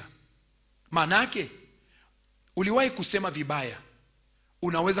kubatilika. Manake uliwahi kusema vibaya,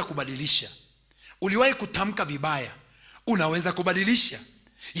 unaweza kubadilisha. Uliwahi kutamka vibaya, unaweza kubadilisha.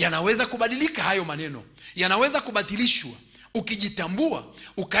 Yanaweza kubadilika hayo maneno. Yanaweza kubatilishwa. Ukijitambua,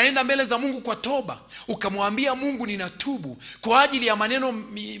 ukaenda mbele za Mungu kwa toba, ukamwambia Mungu, ninatubu kwa ajili ya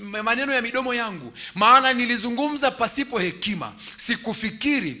maneno ya midomo yangu, maana nilizungumza pasipo hekima,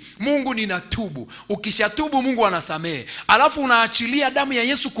 sikufikiri. Mungu, ninatubu. Ukishatubu, Mungu anasamehe. Alafu unaachilia damu ya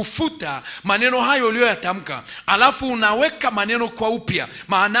Yesu kufuta maneno hayo uliyoyatamka. Alafu unaweka maneno kwa upya.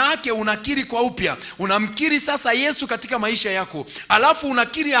 Maana yake unakiri kwa upya. Unamkiri sasa Yesu katika maisha yako. Alafu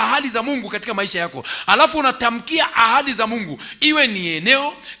unakiri ahadi za Mungu katika maisha yako. Alafu unatamkia ahadi za Mungu. Iwe ni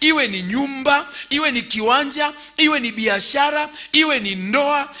eneo, iwe ni nyumba, iwe ni kiwanja, iwe ni biashara, iwe ni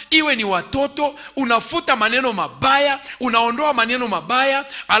ndoa, iwe ni watoto. Unafuta maneno mabaya, unaondoa maneno mabaya.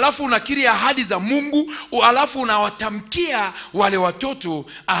 Alafu unakiri ahadi za Mungu. Alafu unawatamkia wale watoto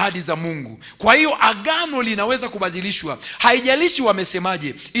ahadi za Mungu. Kwa hiyo agano linaweza kubadilishwa. Haijalishi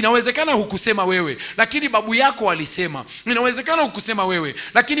wamesemaje. Inawezekana hukusema wewe, lakini babu yako alisema. Inawezekana hukusema wewe,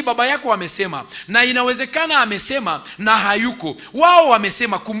 lakini baba yako amesema. Na inawezekana amesema na hayuko. Wao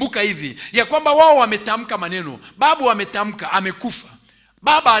wamesema. Kumbuka hivi ya kwamba wao wametamka maneno. Babu ametamka, amekufa.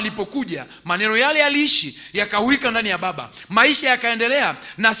 Baba alipokuja, maneno yale yaliishi, yakawika ndani ya baba. Maisha yakaendelea,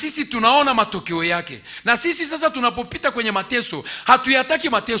 na sisi tunaona matokeo yake. Na sisi sasa tunapopita kwenye mateso, hatuyataki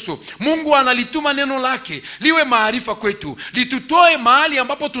mateso. Mungu analituma neno lake liwe maarifa kwetu, litutoe mahali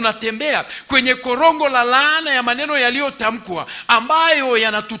ambapo tunatembea kwenye korongo la laana ya maneno yaliyotamkwa ambayo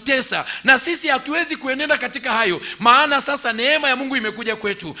yanatutesa. Na sisi hatuwezi kuenenda katika hayo, maana sasa neema ya Mungu imekuja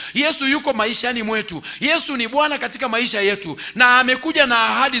kwetu. Yesu yuko maishani mwetu. Yesu ni Bwana katika maisha yetu, na amekuja na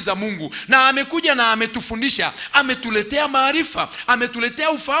ahadi za Mungu, na amekuja na ametufundisha, ametuletea maarifa,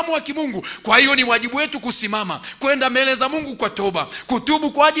 ametuletea ufahamu wa kimungu. Kwa hiyo ni wajibu wetu kusimama, kwenda mbele za Mungu kwa toba,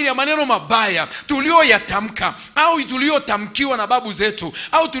 kutubu kwa ajili ya maneno mabaya tulioyatamka, au tuliotamkiwa na babu zetu,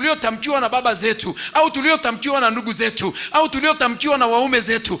 au tuliotamkiwa na baba zetu, au tuliotamkiwa na ndugu zetu, au tuliotamkiwa na waume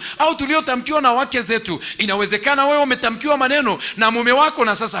zetu, au tuliotamkiwa na wake zetu. Inawezekana wewe umetamkiwa maneno na mume wako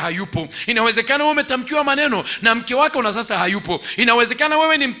na sasa hayupo. Inawezekana wewe umetamkiwa maneno na mke wako na sasa hayupo. Inawezekana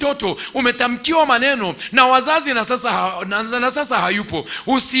wewe ni mtoto umetamkiwa maneno na wazazi na sasa hayupo.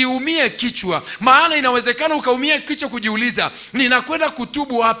 Usiumie kichwa, maana inawezekana ukaumia kichwa kujiuliza, ninakwenda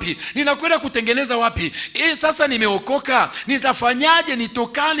kutubu wapi? Ninakwenda kutengeneza wapi? Sasa nimeokoka, nitafanyaje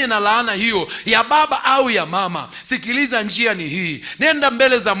nitokane na laana hiyo ya baba au ya mama? Sikiliza, njia ni hii. Nenda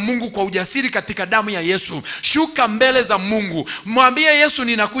mbele za Mungu kwa ujasiri katika damu ya Yesu. Shuka mbele za Mungu, mwambie Yesu,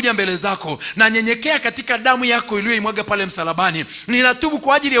 ninakuja mbele zako, na nyenyekea katika damu yako iliyoimwaga pale msalabani. Ninatubu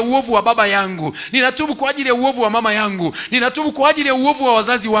kwa ajili ya uovu wa baba yangu, ninatubu kwa ajili ya uovu wa mama yangu, ninatubu kwa ajili ya uovu wa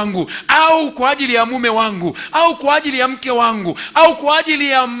wazazi wangu, au kwa ajili ya mume wangu, au kwa ajili ya mke wangu, au kwa ajili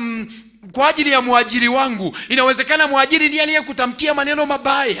ya kwa ajili ya mwajiri wangu. Inawezekana mwajiri ndiye aliyekutamkia maneno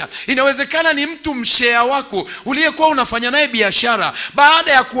mabaya. Inawezekana ni mtu mshea wako uliyekuwa unafanya naye biashara,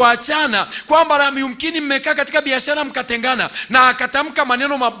 baada ya kuachana kwamba yumkini mmekaa katika biashara mkatengana, na akatamka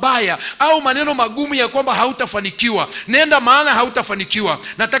maneno mabaya au maneno magumu ya kwamba hautafanikiwa, nenda maana hautafanikiwa.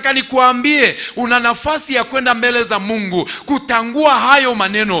 Nataka nikuambie, una nafasi ya kwenda mbele za Mungu kutangua hayo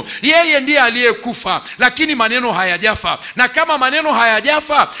maneno. Yeye ndiye aliyekufa, lakini maneno hayajafa. Na kama maneno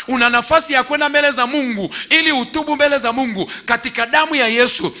hayajafa, una nafasi ya kwenda mbele za Mungu ili utubu mbele za Mungu katika damu ya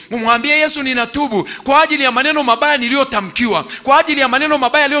Yesu. Umwambie Yesu, ninatubu kwa ajili ya maneno mabaya niliyotamkiwa, kwa ajili ya maneno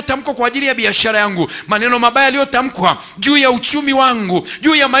mabaya yaliyotamkwa kwa ajili ya biashara yangu, maneno mabaya yaliyotamkwa juu ya uchumi wangu,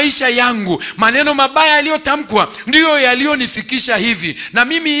 juu ya maisha yangu. Maneno mabaya yaliyotamkwa ndiyo yaliyonifikisha hivi, na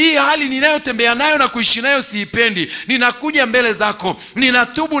mimi hii hali ninayotembea nayo na kuishi nayo siipendi. Ninakuja mbele zako,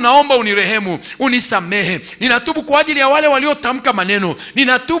 ninatubu, naomba unirehemu, unisamehe. Ninatubu kwa ajili ya wale waliotamka maneno.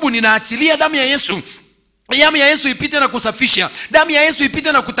 Ninatubu, ninaachilia damu ya Yesu. Damu ya Yesu ipite na kusafisha. Damu ya Yesu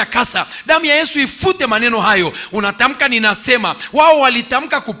ipite na kutakasa. Damu ya Yesu ifute maneno hayo. Unatamka, ninasema. Wao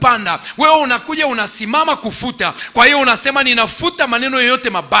walitamka kupanda, wewe unakuja unasimama kufuta. Kwa hiyo unasema, ninafuta maneno yote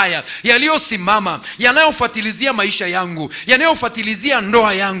mabaya yaliyosimama, yanayofuatilizia maisha yangu, yanayofuatilizia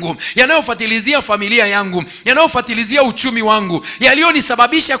ndoa yangu, yanayofuatilizia familia yangu, yanayofuatilizia uchumi wangu,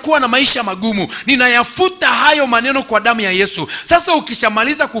 yaliyonisababisha kuwa na maisha magumu. Ninayafuta hayo maneno kwa damu ya Yesu. Sasa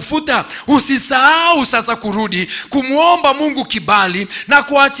ukishamaliza kufuta, usisahau sasa kurudi kumuomba Mungu kibali na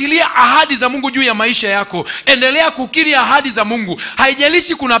kuachilia ahadi za Mungu juu ya maisha yako. Endelea kukiri ahadi za Mungu.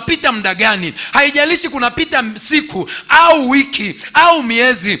 Haijalishi kunapita muda gani, haijalishi kunapita siku au wiki au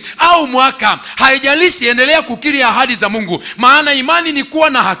miezi au mwaka, haijalishi, endelea kukiri ahadi za Mungu. Maana imani ni kuwa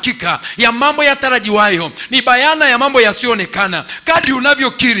na hakika ya mambo yatarajiwayo, ni bayana ya mambo yasiyoonekana. Kadri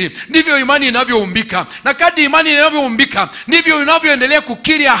unavyokiri ndivyo imani inavyoumbika, na kadri imani inavyoumbika ndivyo unavyoendelea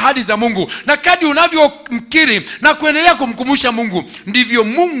kukiri ahadi za Mungu, na kadri unavyomkiri na kuendelea kumkumbusha Mungu ndivyo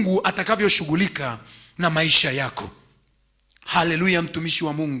Mungu atakavyoshughulika na maisha yako. Haleluya, mtumishi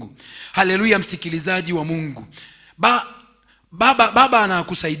wa Mungu. Haleluya, msikilizaji wa Mungu. Baba na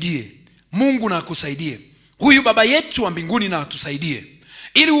akusaidie. Mungu na akusaidie. Huyu baba yetu wa mbinguni na atusaidie,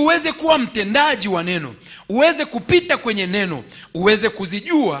 ili uweze kuwa mtendaji wa neno, uweze kupita kwenye neno, uweze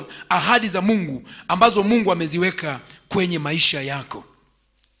kuzijua ahadi za Mungu ambazo Mungu ameziweka kwenye maisha yako.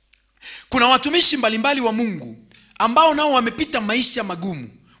 Kuna watumishi mbalimbali wa Mungu ambao nao wamepita maisha magumu,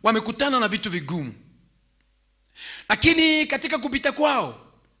 wamekutana na vitu vigumu, lakini katika kupita kwao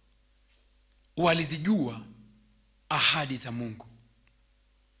walizijua ahadi za Mungu.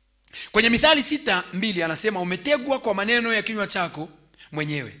 Kwenye Mithali 6:2 anasema, umetegwa kwa maneno ya kinywa chako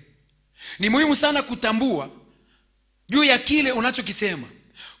mwenyewe. Ni muhimu sana kutambua juu ya kile unachokisema,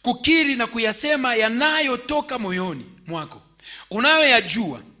 kukiri na kuyasema yanayotoka moyoni mwako,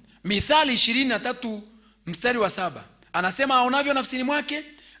 unayoyajua. Mithali 23:7 anasema, aonavyo nafsini mwake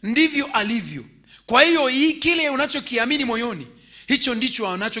ndivyo alivyo. Kwa hiyo kile unachokiamini moyoni, hicho ndicho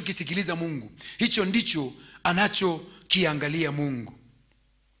anachokisikiliza Mungu, hicho ndicho anachokiangalia Mungu.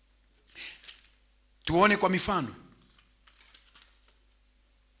 Tuone kwa mifano.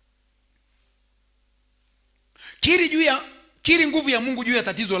 Kiri nguvu ya Mungu juu ya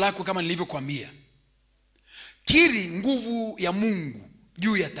tatizo lako, kama nilivyokuambia. Kiri nguvu ya Mungu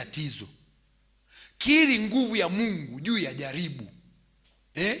juu ya tatizo. Kiri nguvu ya Mungu juu ya jaribu.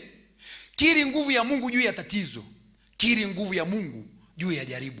 Kiri nguvu ya Mungu juu ya tatizo. Kiri nguvu ya Mungu juu ya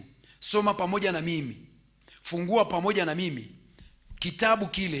jaribu. Soma pamoja na mimi. Fungua pamoja na mimi kitabu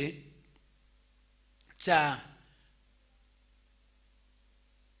kile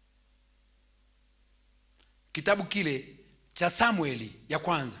cha Samueli ya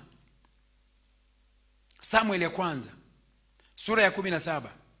kwanza. Samueli ya kwanza sura ya 17.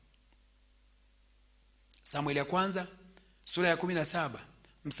 Samueli ya kwanza sura ya 17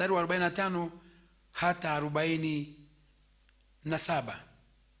 mstari wa 45 hata 47.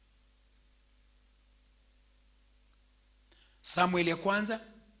 Samueli ya kwanza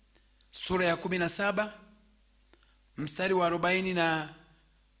sura ya 17 mstari wa 45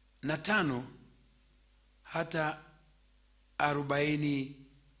 hata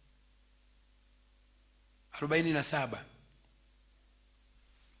 47.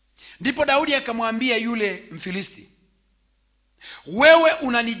 Ndipo Daudi akamwambia yule Mfilisti, wewe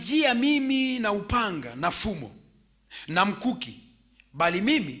unanijia mimi na upanga na fumo na mkuki, bali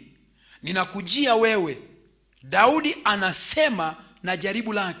mimi ninakujia wewe. Daudi anasema na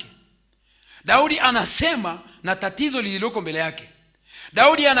jaribu lake. Daudi anasema na tatizo lililoko mbele yake.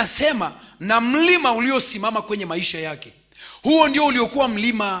 Daudi anasema na mlima uliosimama kwenye maisha yake. Huo ndio uliokuwa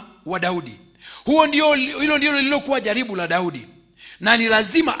mlima wa Daudi. Hilo ndio lililokuwa jaribu la Daudi. na ni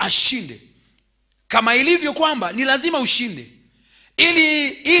lazima ashinde. Kama ilivyo kwamba ni lazima ushinde.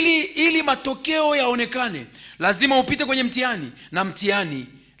 Ili matokeo yaonekane, lazima upite kwenye mtihani, na mtihani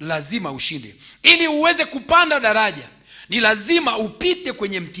lazima ushinde. Ili uweze kupanda daraja, ni lazima upite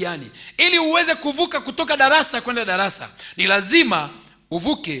kwenye mtihani. Ili uweze kuvuka kutoka darasa kwenda darasa, ni lazima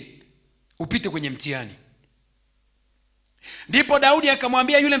upite kwenye mtihani. Ndipo Daudi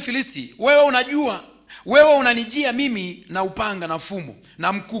akamwambia yule Mfilisti, wewe unanijia mimi na upanga na fumo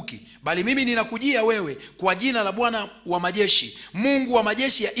na mkuki, bali mimi ninakujia wewe kwa jina la Bwana wa majeshi, Mungu wa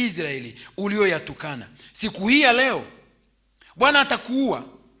majeshi ya Israeli ulioyatukana. Siku hii ya leo Bwana atakuua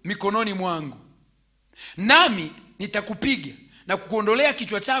mikononi mwangu, nami nitakupiga na kukuondolea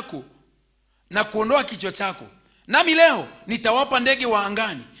kichwa chako na kuondoa kichwa chako. Nami leo nitawapa ndege wa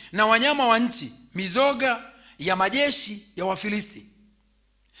angani na wanyama wa nchi mizoga ya majeshi ya Wafilisti,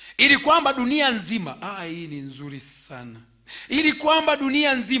 ili kwamba dunia nzima, hii ni nzuri sana, ili kwamba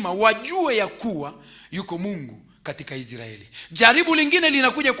dunia nzima wajue ya kuwa yuko Mungu katika Israeli. Jaribu lingine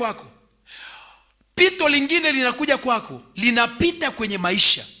linakuja kwako, pito lingine linakuja kwako, linapita kwenye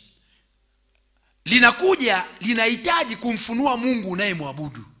maisha, linakuja, linahitaji kumfunua Mungu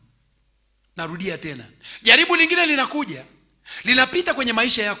unayemwabudu. Narudia tena, jaribu lingine linakuja, linapita kwenye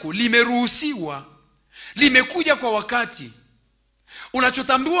maisha yako, limeruhusiwa, limekuja kwa wakati.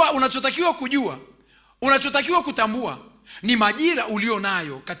 Unachotakiwa kujua, unachotakiwa kutambua ni majira ulio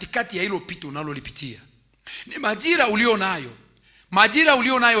nayo katikati ya hilo pito unalolipitia. Ni majira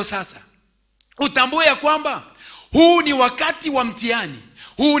ulio nayo sasa. Utambue ya kwamba huu ni wakati wa mtihani,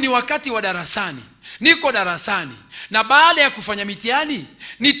 huu ni wakati wa darasani. Niko darasani, na baada ya kufanya mitihani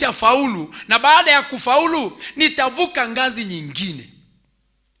nitafaulu, na baada ya kufaulu nitavuka ngazi nyingine.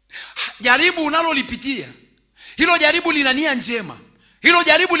 Jaribu unalolipitia, hilo jaribu lina nia njema, hilo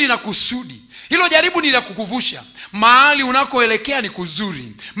jaribu lina kusudi, hilo jaribu ni la kukuvusha. Mahali unakoelekea ni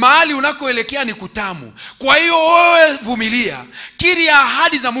kuzuri, mahali unakoelekea ni kutamu. Kwa hiyo wewe vumilia, kiri ya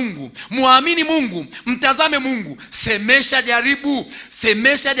ahadi za Mungu, muamini Mungu, mtazame Mungu. Semesha jaribu,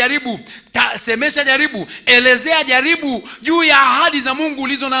 elezea jaribu juu ya ahadi za Mungu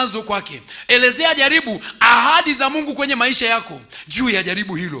ulizo nazo kwake. Elezea jaribu ahadi za Mungu kwenye maisha yako juu ya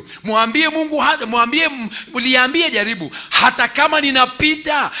jaribu hilo. Mwambie Mungu, liambie jaribu, hata kama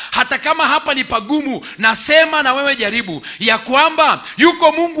ninapita, hata kama hapa ni pagumu, nasema na wewe jaribu ya kwamba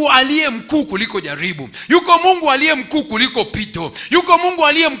yuko Mungu aliye mkuu kuliko jaribu. Yuko Mungu aliye mkuu kuliko pito. Yuko Mungu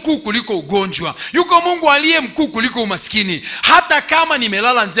aliye mkuu kuliko ugonjwa. Yuko Mungu aliye mkuu kuliko umaskini. Hata kama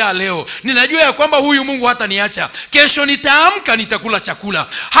nimelala njaa leo, ninajua ya kwamba huyu Mungu hata niacha. Kesho nitaamka, nitakula chakula.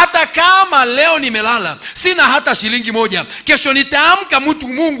 Hata kama leo nimelala sina hata shilingi moja, kesho nitaamka,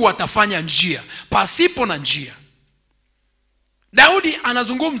 Mungu atafanya njia pasipo na njia. Daudi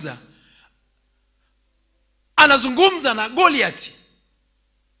anazungumza na Goliati.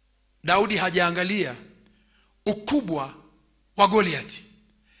 Daudi hajaangalia ukubwa wa Goliati.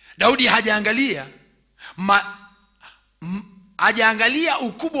 Daudi hajaangalia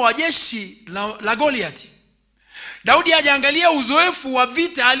ukubwa wa jeshi la Goliati. Daudi hajaangalia uzoefu wa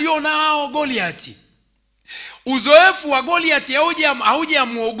vita alionao Goliati. Uzoefu wa Goliati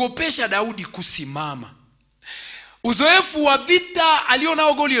haujamuogopesha Daudi kusimama. Uzoefu wa vita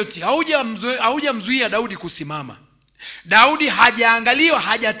alionao Goliati haujamzuia Daudi kusimama. Daudi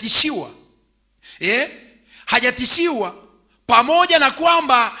hajatishiwa pamoja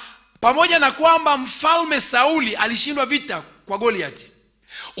na kwamba mfalme Sauli alishindwa vita kwa Goliati.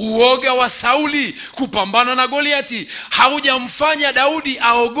 Uoga wa Sauli kupambana na Goliati haujamfanya Daudi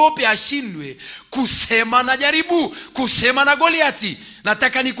aogope ashindwe kusema na Goliati.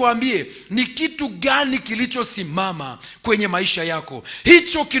 Nataka nikuambie ni kitu gani kilichosimama kwenye maisha yako.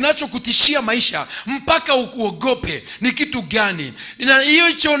 Hicho kinachokutishia maisha mpaka ukuogope ni kitu gani?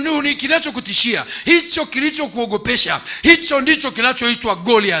 Hicho ni kinachokutishia, hicho kilichokuogopesha, hicho ndicho kinachoitwa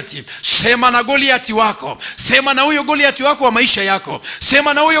Goliati. Sema na Goliati wako. Sema na huyo Goliati wako wa maisha yako.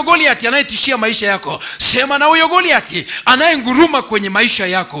 Sema na huyo Goliati anayetishia maisha yako. Sema na huyo Goliati anayenguruma kwenye maisha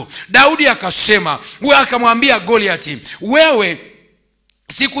yako. Daudi akasema, akamwambia Goliati, wewe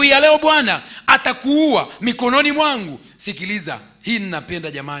siku ya leo Bwana atakuua mikononi mwangu. Sikiliza, hii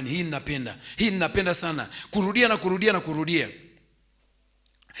ninapenda jamani, hii ninapenda sana. Kurudia.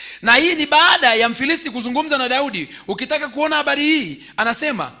 Na hii ni baada ya Mfilisti kuzungumza na Daudi. Ukitaka kuona habari hii,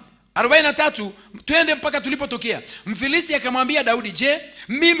 anasema 43, twende mpaka tulipotokea. Mfilisti akamwambia Daudi, je,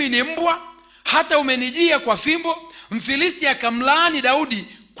 mimi ni mbwa hata umenijia kwa fimbo? Mfilisti akamlaani Daudi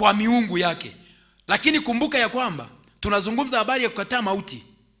kwa miungu yake. Lakini kumbuka ya kwamba tunazungumza habari ya kukataa mauti,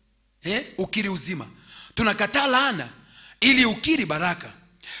 ukiri uzima. Tunakataa laana ili ukiri baraka.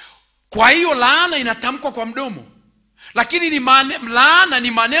 Kwa hiyo laana inatamkwa kwa mdomo, Lakini laana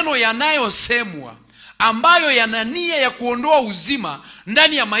ni maneno yanayosemwa ambayo yana nia ya kuondoa uzima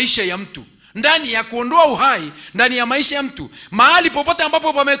ndani ya maisha ya mtu, ndani ya kuondoa uhai ndani ya maisha ya mtu. Mahali popote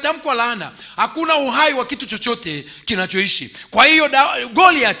ambapo pametamkwa laana, hakuna uhai wa kitu chochote kinachoishi. Kwa hiyo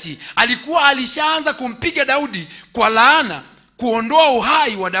Goliati alikuwa alishaanza kumpiga Daudi kwa laana, kuondoa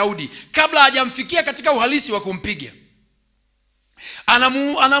uhai wa Daudi kabla hajamfikia katika uhalisi wa kumpiga.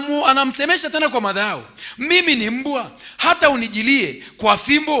 Anamsemesha tena kwa madhao, mimi ni mbwa hata unijilie kwa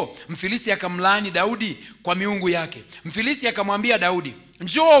fimbo. Mfilisti akamlaani Daudi kwa miungu yake. Mfilisti akamwambia Daudi,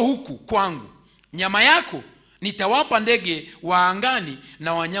 njoo huku kwangu, nyama yako nitawapa ndege wa angani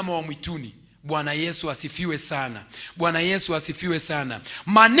na wanyama wa mwituni. Bwana Yesu asifiwe sana. Bwana Yesu asifiwe sana.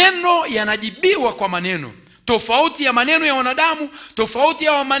 Maneno yanajibiwa kwa maneno. Tofauti ya maneno ya wanadamu, tofauti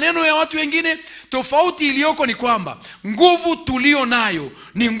ya maneno ya watu wengine, tofauti iliyoko ni kwamba nguvu tulio nayo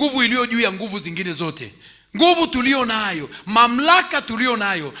ni nguvu iliyo juu ya nguvu zingine zote. Nguvu tulio nayo, mamlaka tulio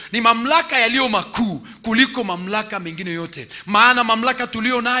nayo ni mamlaka yaliyo makuu kuliko mamlaka mengine yote. Maana mamlaka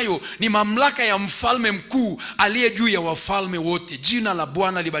tulio nayo ni mamlaka ya mfalme mkuu aliye juu ya wafalme wote. Jina la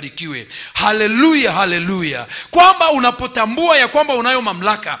Bwana libarikiwe. Haleluya, haleluya. Kwamba unapotambua ya kwamba unayo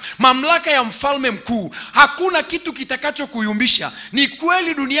mamlaka ya mfalme mkuu, hakuna kitu kitakacho kuyumbisha. Ni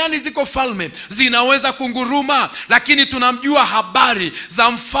kweli duniani ziko falme zinaweza kunguruma, lakini tunamjua habari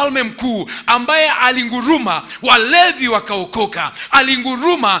za mfalme mkuu ambaye alinguruma walevi wakaokoka,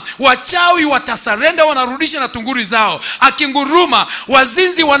 alinguruma wachawi watasarenda, wanarudisha na tunguri zao, akinguruma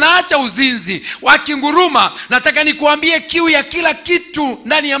wazinzi wanaacha uzinzi, akinguruma nataka nikuambie kiu ya kila kitu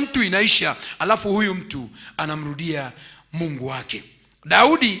ndani ya mtu inaisha, alafu huyu mtu anamrudia Mungu wake.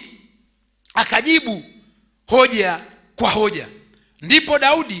 Daudi akajibu hoja kwa hoja. Ndipo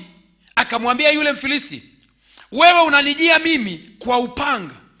Daudi akamwambia yule Mfilisti, wewe unanijia mimi kwa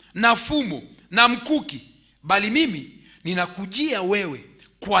upanga na fumo na mkuki, bali mimi ninakujia wewe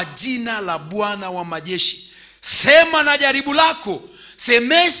kwa jina la Bwana wa majeshi. Sema na jaribu lako,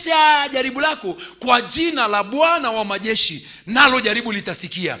 semesha jaribu lako kwa jina la Bwana wa majeshi, nalo jaribu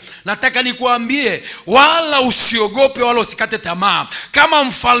litasikia. Nataka nikuambie, wala usiogope wala usikate tamaa. Kama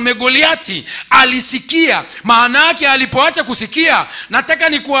mfalme Goliati alisikia, maana yake alipoacha kusikia, nataka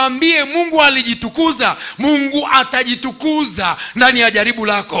nikuambie Mungu alijitukuza. Mungu atajitukuza ndani ya jaribu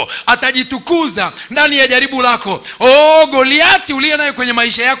lako, atajitukuza ndani ya jaribu lako. Goliati uliye naye kwenye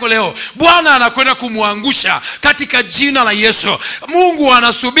maisha yako leo, Bwana anakwenda kumwangusha katika jina la Yesu. Mungu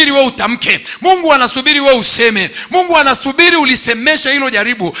anasubiri wewe utamke, Mungu anasubiri wewe useme, Mungu anasubiri ulisemesha hilo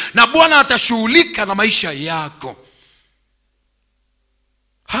jaribu, na Bwana atashughulika na maisha yako.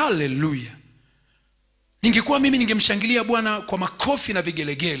 Haleluya. Ningekuwa mimi ningemshangilia Bwana kwa makofi na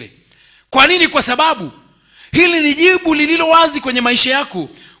vigelegele. Kwa nini? Kwa sababu hili ni jibu lililo wazi kwenye maisha yako,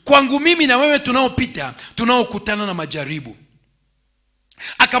 kwangu mimi na wewe tunaokutana na majaribu.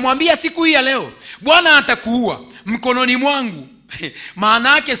 Akamwambia siku hii ya leo, Bwana atakuua mkononi mwangu.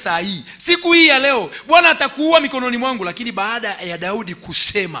 Maana yake saa hii, siku hii ya leo, Bwana atakuua mikononi mwangu. Lakini baada ya Daudi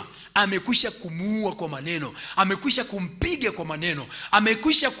kusema, amekwisha kumuua kwa maneno, amekwisha kumpiga kwa maneno,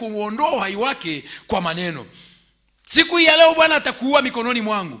 amekwisha kuondoa uhai wake kwa maneno. Siku hii ya leo Bwana atakuua mikononi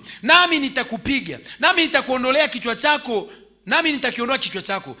mwangu, nami nitakupiga, nami nitakuondolea kichwa chako, nami nitakiondoa kichwa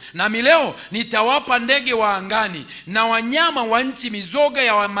chako. Nami leo nitawapa ndege wa angani na wanyama wa nchi, mizoga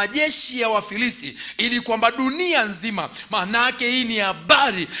ya majeshi ya Wafilisti, ili kwamba dunia nzima. Maana yake hii ni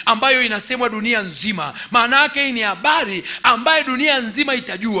habari ambayo inasemwa dunia nzima. Maana yake hii ni habari ambayo dunia nzima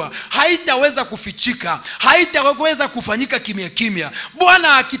itajua, haitaweza kufichika, haitaweza kufanyika kimya kimya.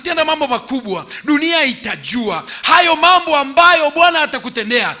 Bwana akitenda mambo makubwa, dunia itajua hayo mambo ambayo Bwana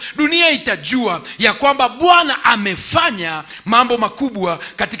atakutendea. Dunia itajua ya kwamba Bwana amefanya mambo makubwa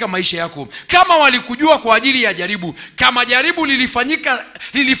katika maisha yako. Kama walikujua kwa ajili ya jaribu, kama jaribu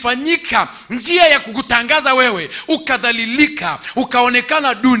lilifanyika njia ya kukutangaza wewe, ukadhalilika,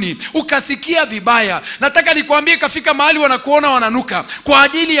 ukaonekana duni, ukasikia vibaya, nataka nikwambie kafika mahali wanakuona wananuka kwa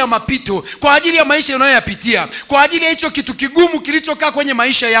ajili ya mapito, kwa ajili ya maisha unayoyapitia, kwa ajili ya hicho kitu kigumu kilichokaa kwenye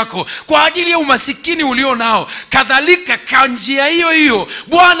maisha yako, kwa ajili ya umasikini ulio nao. Kadhalika kwa njia hiyo hiyo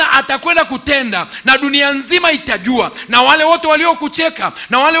Bwana atakwenda kutenda, na dunia nzima itajua, na wale wote waliokucheka,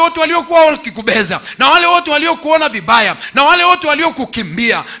 na wale wote waliokuwa wakikubeza, na wale wote waliokuona vibaya, na wale wote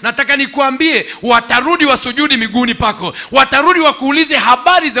waliokukimbia, nataka nikuambie watarudi wasujudi miguuni pako, watarudi wakuulize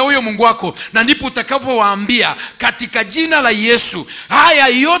habari za huyo Mungu wako, na ndipo utakapowaambia katika jina la Yesu haya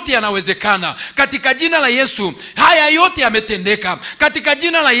yote yanawezekana, katika jina la Yesu haya yote yametendeka, katika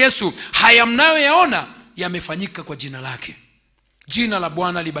jina la Yesu haya mnayoyaona yamefanyika kwa jina lake. Jina la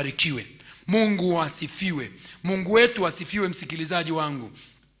Bwana libarikiwe. Mungu asifiwe. Mungu wetu asifiwe. Msikilizaji wangu,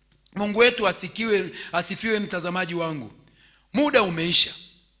 Mungu wetu asifiwe mtazamaji wangu. Muda umeisha.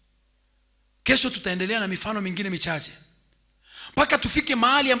 Kesho tutaendelea na mifano mingine michache, mpaka tufike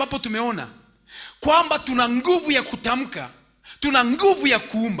mahali ambapo tumeona kwamba tuna nguvu ya kutamka, tuna nguvu ya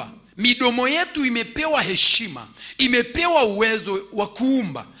kuumba. Midomo yetu imepewa heshima, imepewa uwezo wa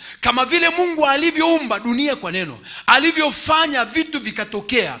kuumba. Kama vile Mungu alivyoumba dunia kwa neno, alivyofanya vitu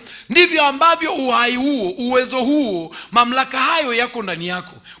vikatokea, ndivyo ambavyo uhai huo, uwezo huo, mamlaka hayo yako ndani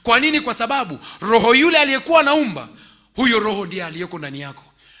yako. Kwa nini? Kwa sababu roho yule aliyekuwa anaumba, huyo roho ndiye aliyeko ndani yako.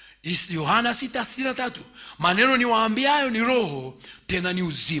 Yohana 6:63, maneno niwaambiayo ni roho tena ni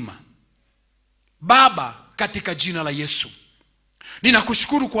uzima. Baba, katika jina la Yesu,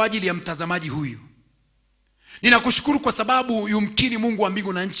 ninakushukuru kwa ajili ya mtazamaji huyu. Ninakushukuru kwa sababu yumkini Mungu wa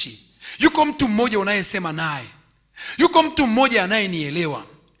mbingu na nchi, yuko mtu mmoja unayesema naye, yuko mtu mmoja anayenielewa,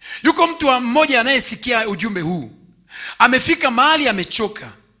 yuko mtu mmoja anayesikia ujumbe huu. Amefika mahali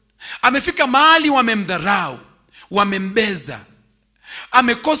amechoka, amefika mahali wamemdharau, wamembeza,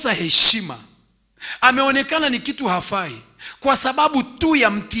 amekosa heshima, ameonekana ni kitu hafai kwa sababu tu ya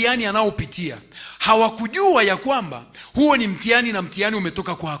mtihani anaopitia. Hawakujua ya kwamba huo ni mtihani, na mtihani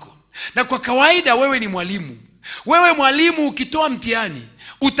umetoka kwako. Na kwa kawaida wewe ni mwalimu. Wewe mwalimu ukitoa mtihani,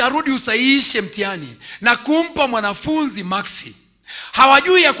 utarudi usahihishe mtihani na kumpa mwanafunzi maksi.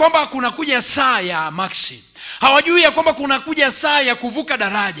 Hawajui ya kwamba kuna kuja saa ya maksi. Hawajui ya kwamba kuna kuja saa ya kuvuka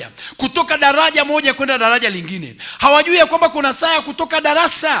daraja, kutoka daraja moja kwenda daraja lingine. Hawajui ya kwamba kuna saa ya kutoka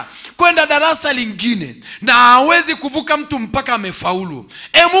darasa kwenda darasa lingine, na hawezi kuvuka mtu mpaka amefaulu.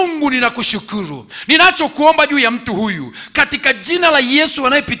 Mungu, ninakushukuru. Ninachokuomba juu ya mtu huyu katika jina la Yesu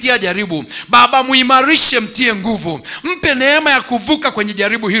anayepitia jaribu, Baba, muimarishe, mtie nguvu, mpe neema ya kuvuka kwenye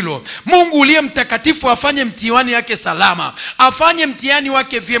jaribu hilo. Mungu uliye mtakatifu, afanye mtihani yake salama, afanye mtihani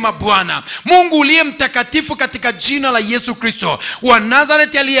wake vyema Bwana. Mungu uliye mtakatifu, katika jina la Yesu Kristo wa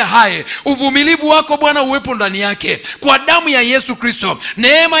Nazareti aliye hai, uvumilivu wako Bwana uwepo ndani yake. Kwa damu ya Yesu Kristo,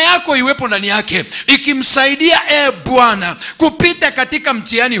 neema yako iwepo ndani yake, ikimsaidia Bwana kupita katika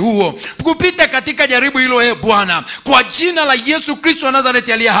mtihani huo, kupita katika jaribu hilo Bwana. Kwa jina la Yesu Kristo wa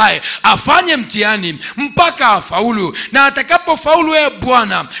Nazareti aliye hai, afanye mtihani mpaka afaulu, na atakapofaulu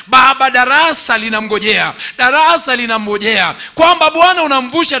Bwana, Baba, darasa linamngojea, darasa linamngojea kwamba Bwana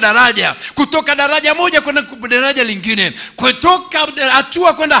unamvusha daraja, kutoka daraja moja kwenda daraja lingine, kutoka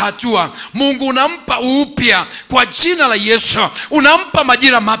hatua kwenda hatua. Mungu unampa upya kwa jina la Yesu, unampa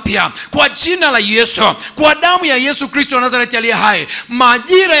majira mapya kwa jina la Yesu, kwa damu ya Yesu Kristo wa Nazareti aliye hai,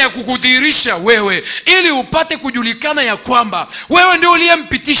 majira ya kukudhihirisha wewe, ili upate kujulikana ya kwamba wewe ndio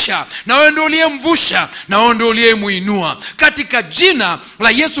uliyempitisha, na wewe ndio uliyemvusha, na wewe ndio uliyemuinua, katika jina la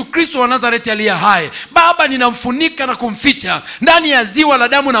Yesu Kristo wa Nazareti aliye hai. Baba, ninamfunika na kumficha ndani ya ziwa la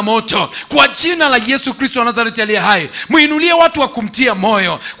damu na moto kwa jina la Yesu Kristo wa Nazareti aliye hai. Muinulie watu wa kumtia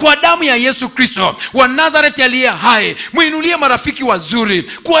moyo kwa damu ya Yesu Kristo wa Nazareti aliye hai. Muinulie marafiki wazuri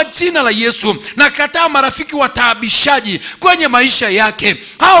kwa jina la Yesu. Na kataa marafiki wataabishaji kwenye maisha yake,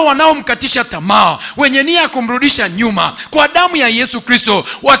 hao wanaomkatisha tamaa, wenye nia kumrudisha nyuma, kwa damu ya Yesu Kristo,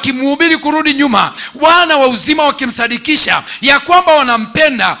 wakimhubiri kurudi nyuma, Bwana wa uzima, wakimsadikisha ya kwamba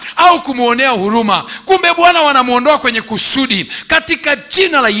wanampenda au kumuonea huruma, kumbe Bwana wanamuondoa kwenye kusudi, katika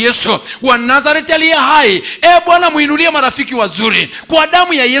jina la Yesu wa Nazareti aliye hai. Bwana, muinulie marafiki wazuri kwa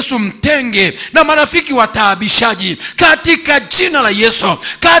damu ya Yesu, mtenge na marafiki wataabishaji katika jina la Yesu,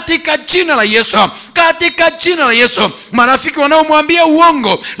 katika jina la Yesu, katika jina la Yesu. Marafiki wanaomwambia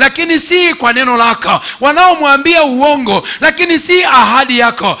uongo lakini si kwa neno lako, wanaomwambia uongo lakini si ahadi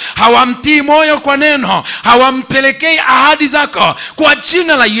yako, hawamtii moyo kwa neno, hawampelekei ahadi zako kwa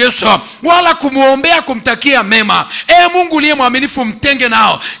jina la Yesu, wala kumuombea kumtakia mema. Mungu uliye mwaminifu, mtenge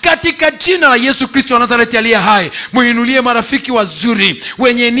nao katika jina la Yesu Kristo wa Nazareti aliye hai. Muinulie marafiki wazuri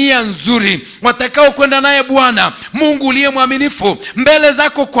wenye nia nzuri, watakao kwenda naye Bwana Mungu uliye mwaminifu mbele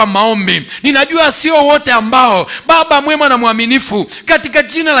zako kwa maombi. Ninajua sio wote ambao Baba mwema na mwaminifu katika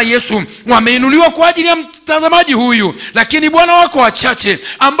jina la Yesu wameinuliwa kwa ajili ya mtazamaji huyu, lakini Bwana wako wachache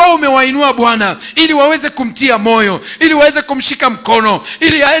ambao umewainua Bwana, ili waweze kumtia moyo, ili waweze kumshika mkono,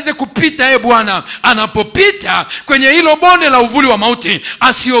 ili aweze kupita Bwana. Anapopita kwenye hilo bonde la uvuli wa mauti,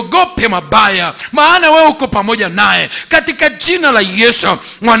 asiogope mabaya, maana wewe uko pamoja naye katika jina la Yesu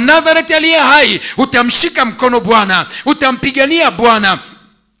wa Nazareti aliye hai. Utamshika mkono Bwana, utampigania Bwana,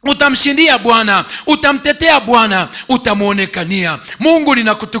 utamshindia Bwana, utamtetea Bwana, utamuonekania. Mungu,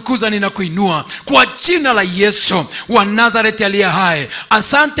 ninakutukuza, ninakuinua kwa jina la Yesu wa Nazareti aliye hai.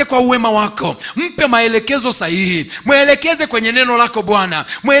 Asante kwa uwema wako. Mpe maelekezo sahihi, mwelekeze kwenye neno lako Bwana,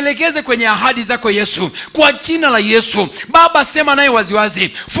 mwelekeze kwenye ahadi zako Yesu, kwa jina la Yesu. Baba, sema naye waziwazi,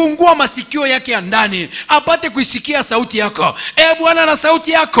 fungua masikio yake ya ndani apate kuisikia sauti yako Bwana, na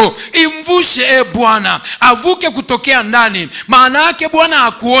sauti yako imvushe Bwana, avuke kutokea ndani. Maana yake Bwana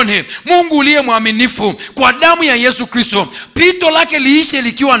akuone. Mungu uliye mwaminifu, kwa damu ya Yesu Kristo pito lake liishe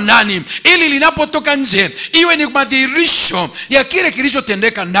likiwa ndani, ili linapotoka nje iwe ni madhihirisho ya kile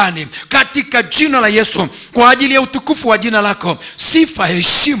kilichotendeka ndani, katika jina la Yesu. Kwa ajili ya utukufu wa jina lako, sifa,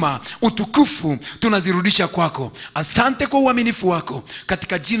 heshima, utukufu tunazirudisha kwako. Asante kwa uaminifu wako,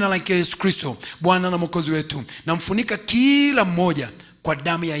 katika jina la Yesu Kristo Bwana na Mwokozi wetu. Namfunika kila mmoja kwa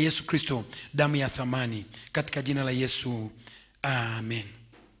damu ya Yesu Kristo, damu ya thamani, katika jina la Yesu, amen.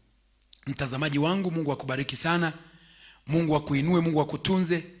 Mtazamaji wangu, Mungu akubariki sana. Mungu akuinue, Mungu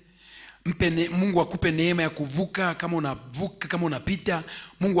akutunze. Mungu akupe neema ya kuvuka kama unavuka, kama unapita.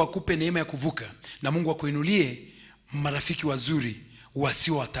 Mungu akupe neema ya kuvuka, na Mungu akuinulie marafiki wazuri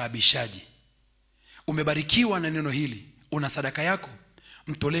wasio wataabishaji. Umebarikiwa na neno hili, una sadaka yako,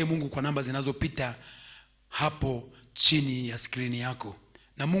 mtolee Mungu kwa namba zinazopita hapo chini ya skrini yako.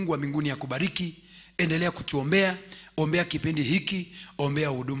 Na Mungu wa mbinguni akubariki. Endelea kutuombea, ombea kipindi hiki, ombea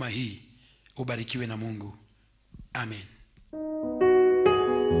huduma hii. Ubarikiwe na Mungu. Amen.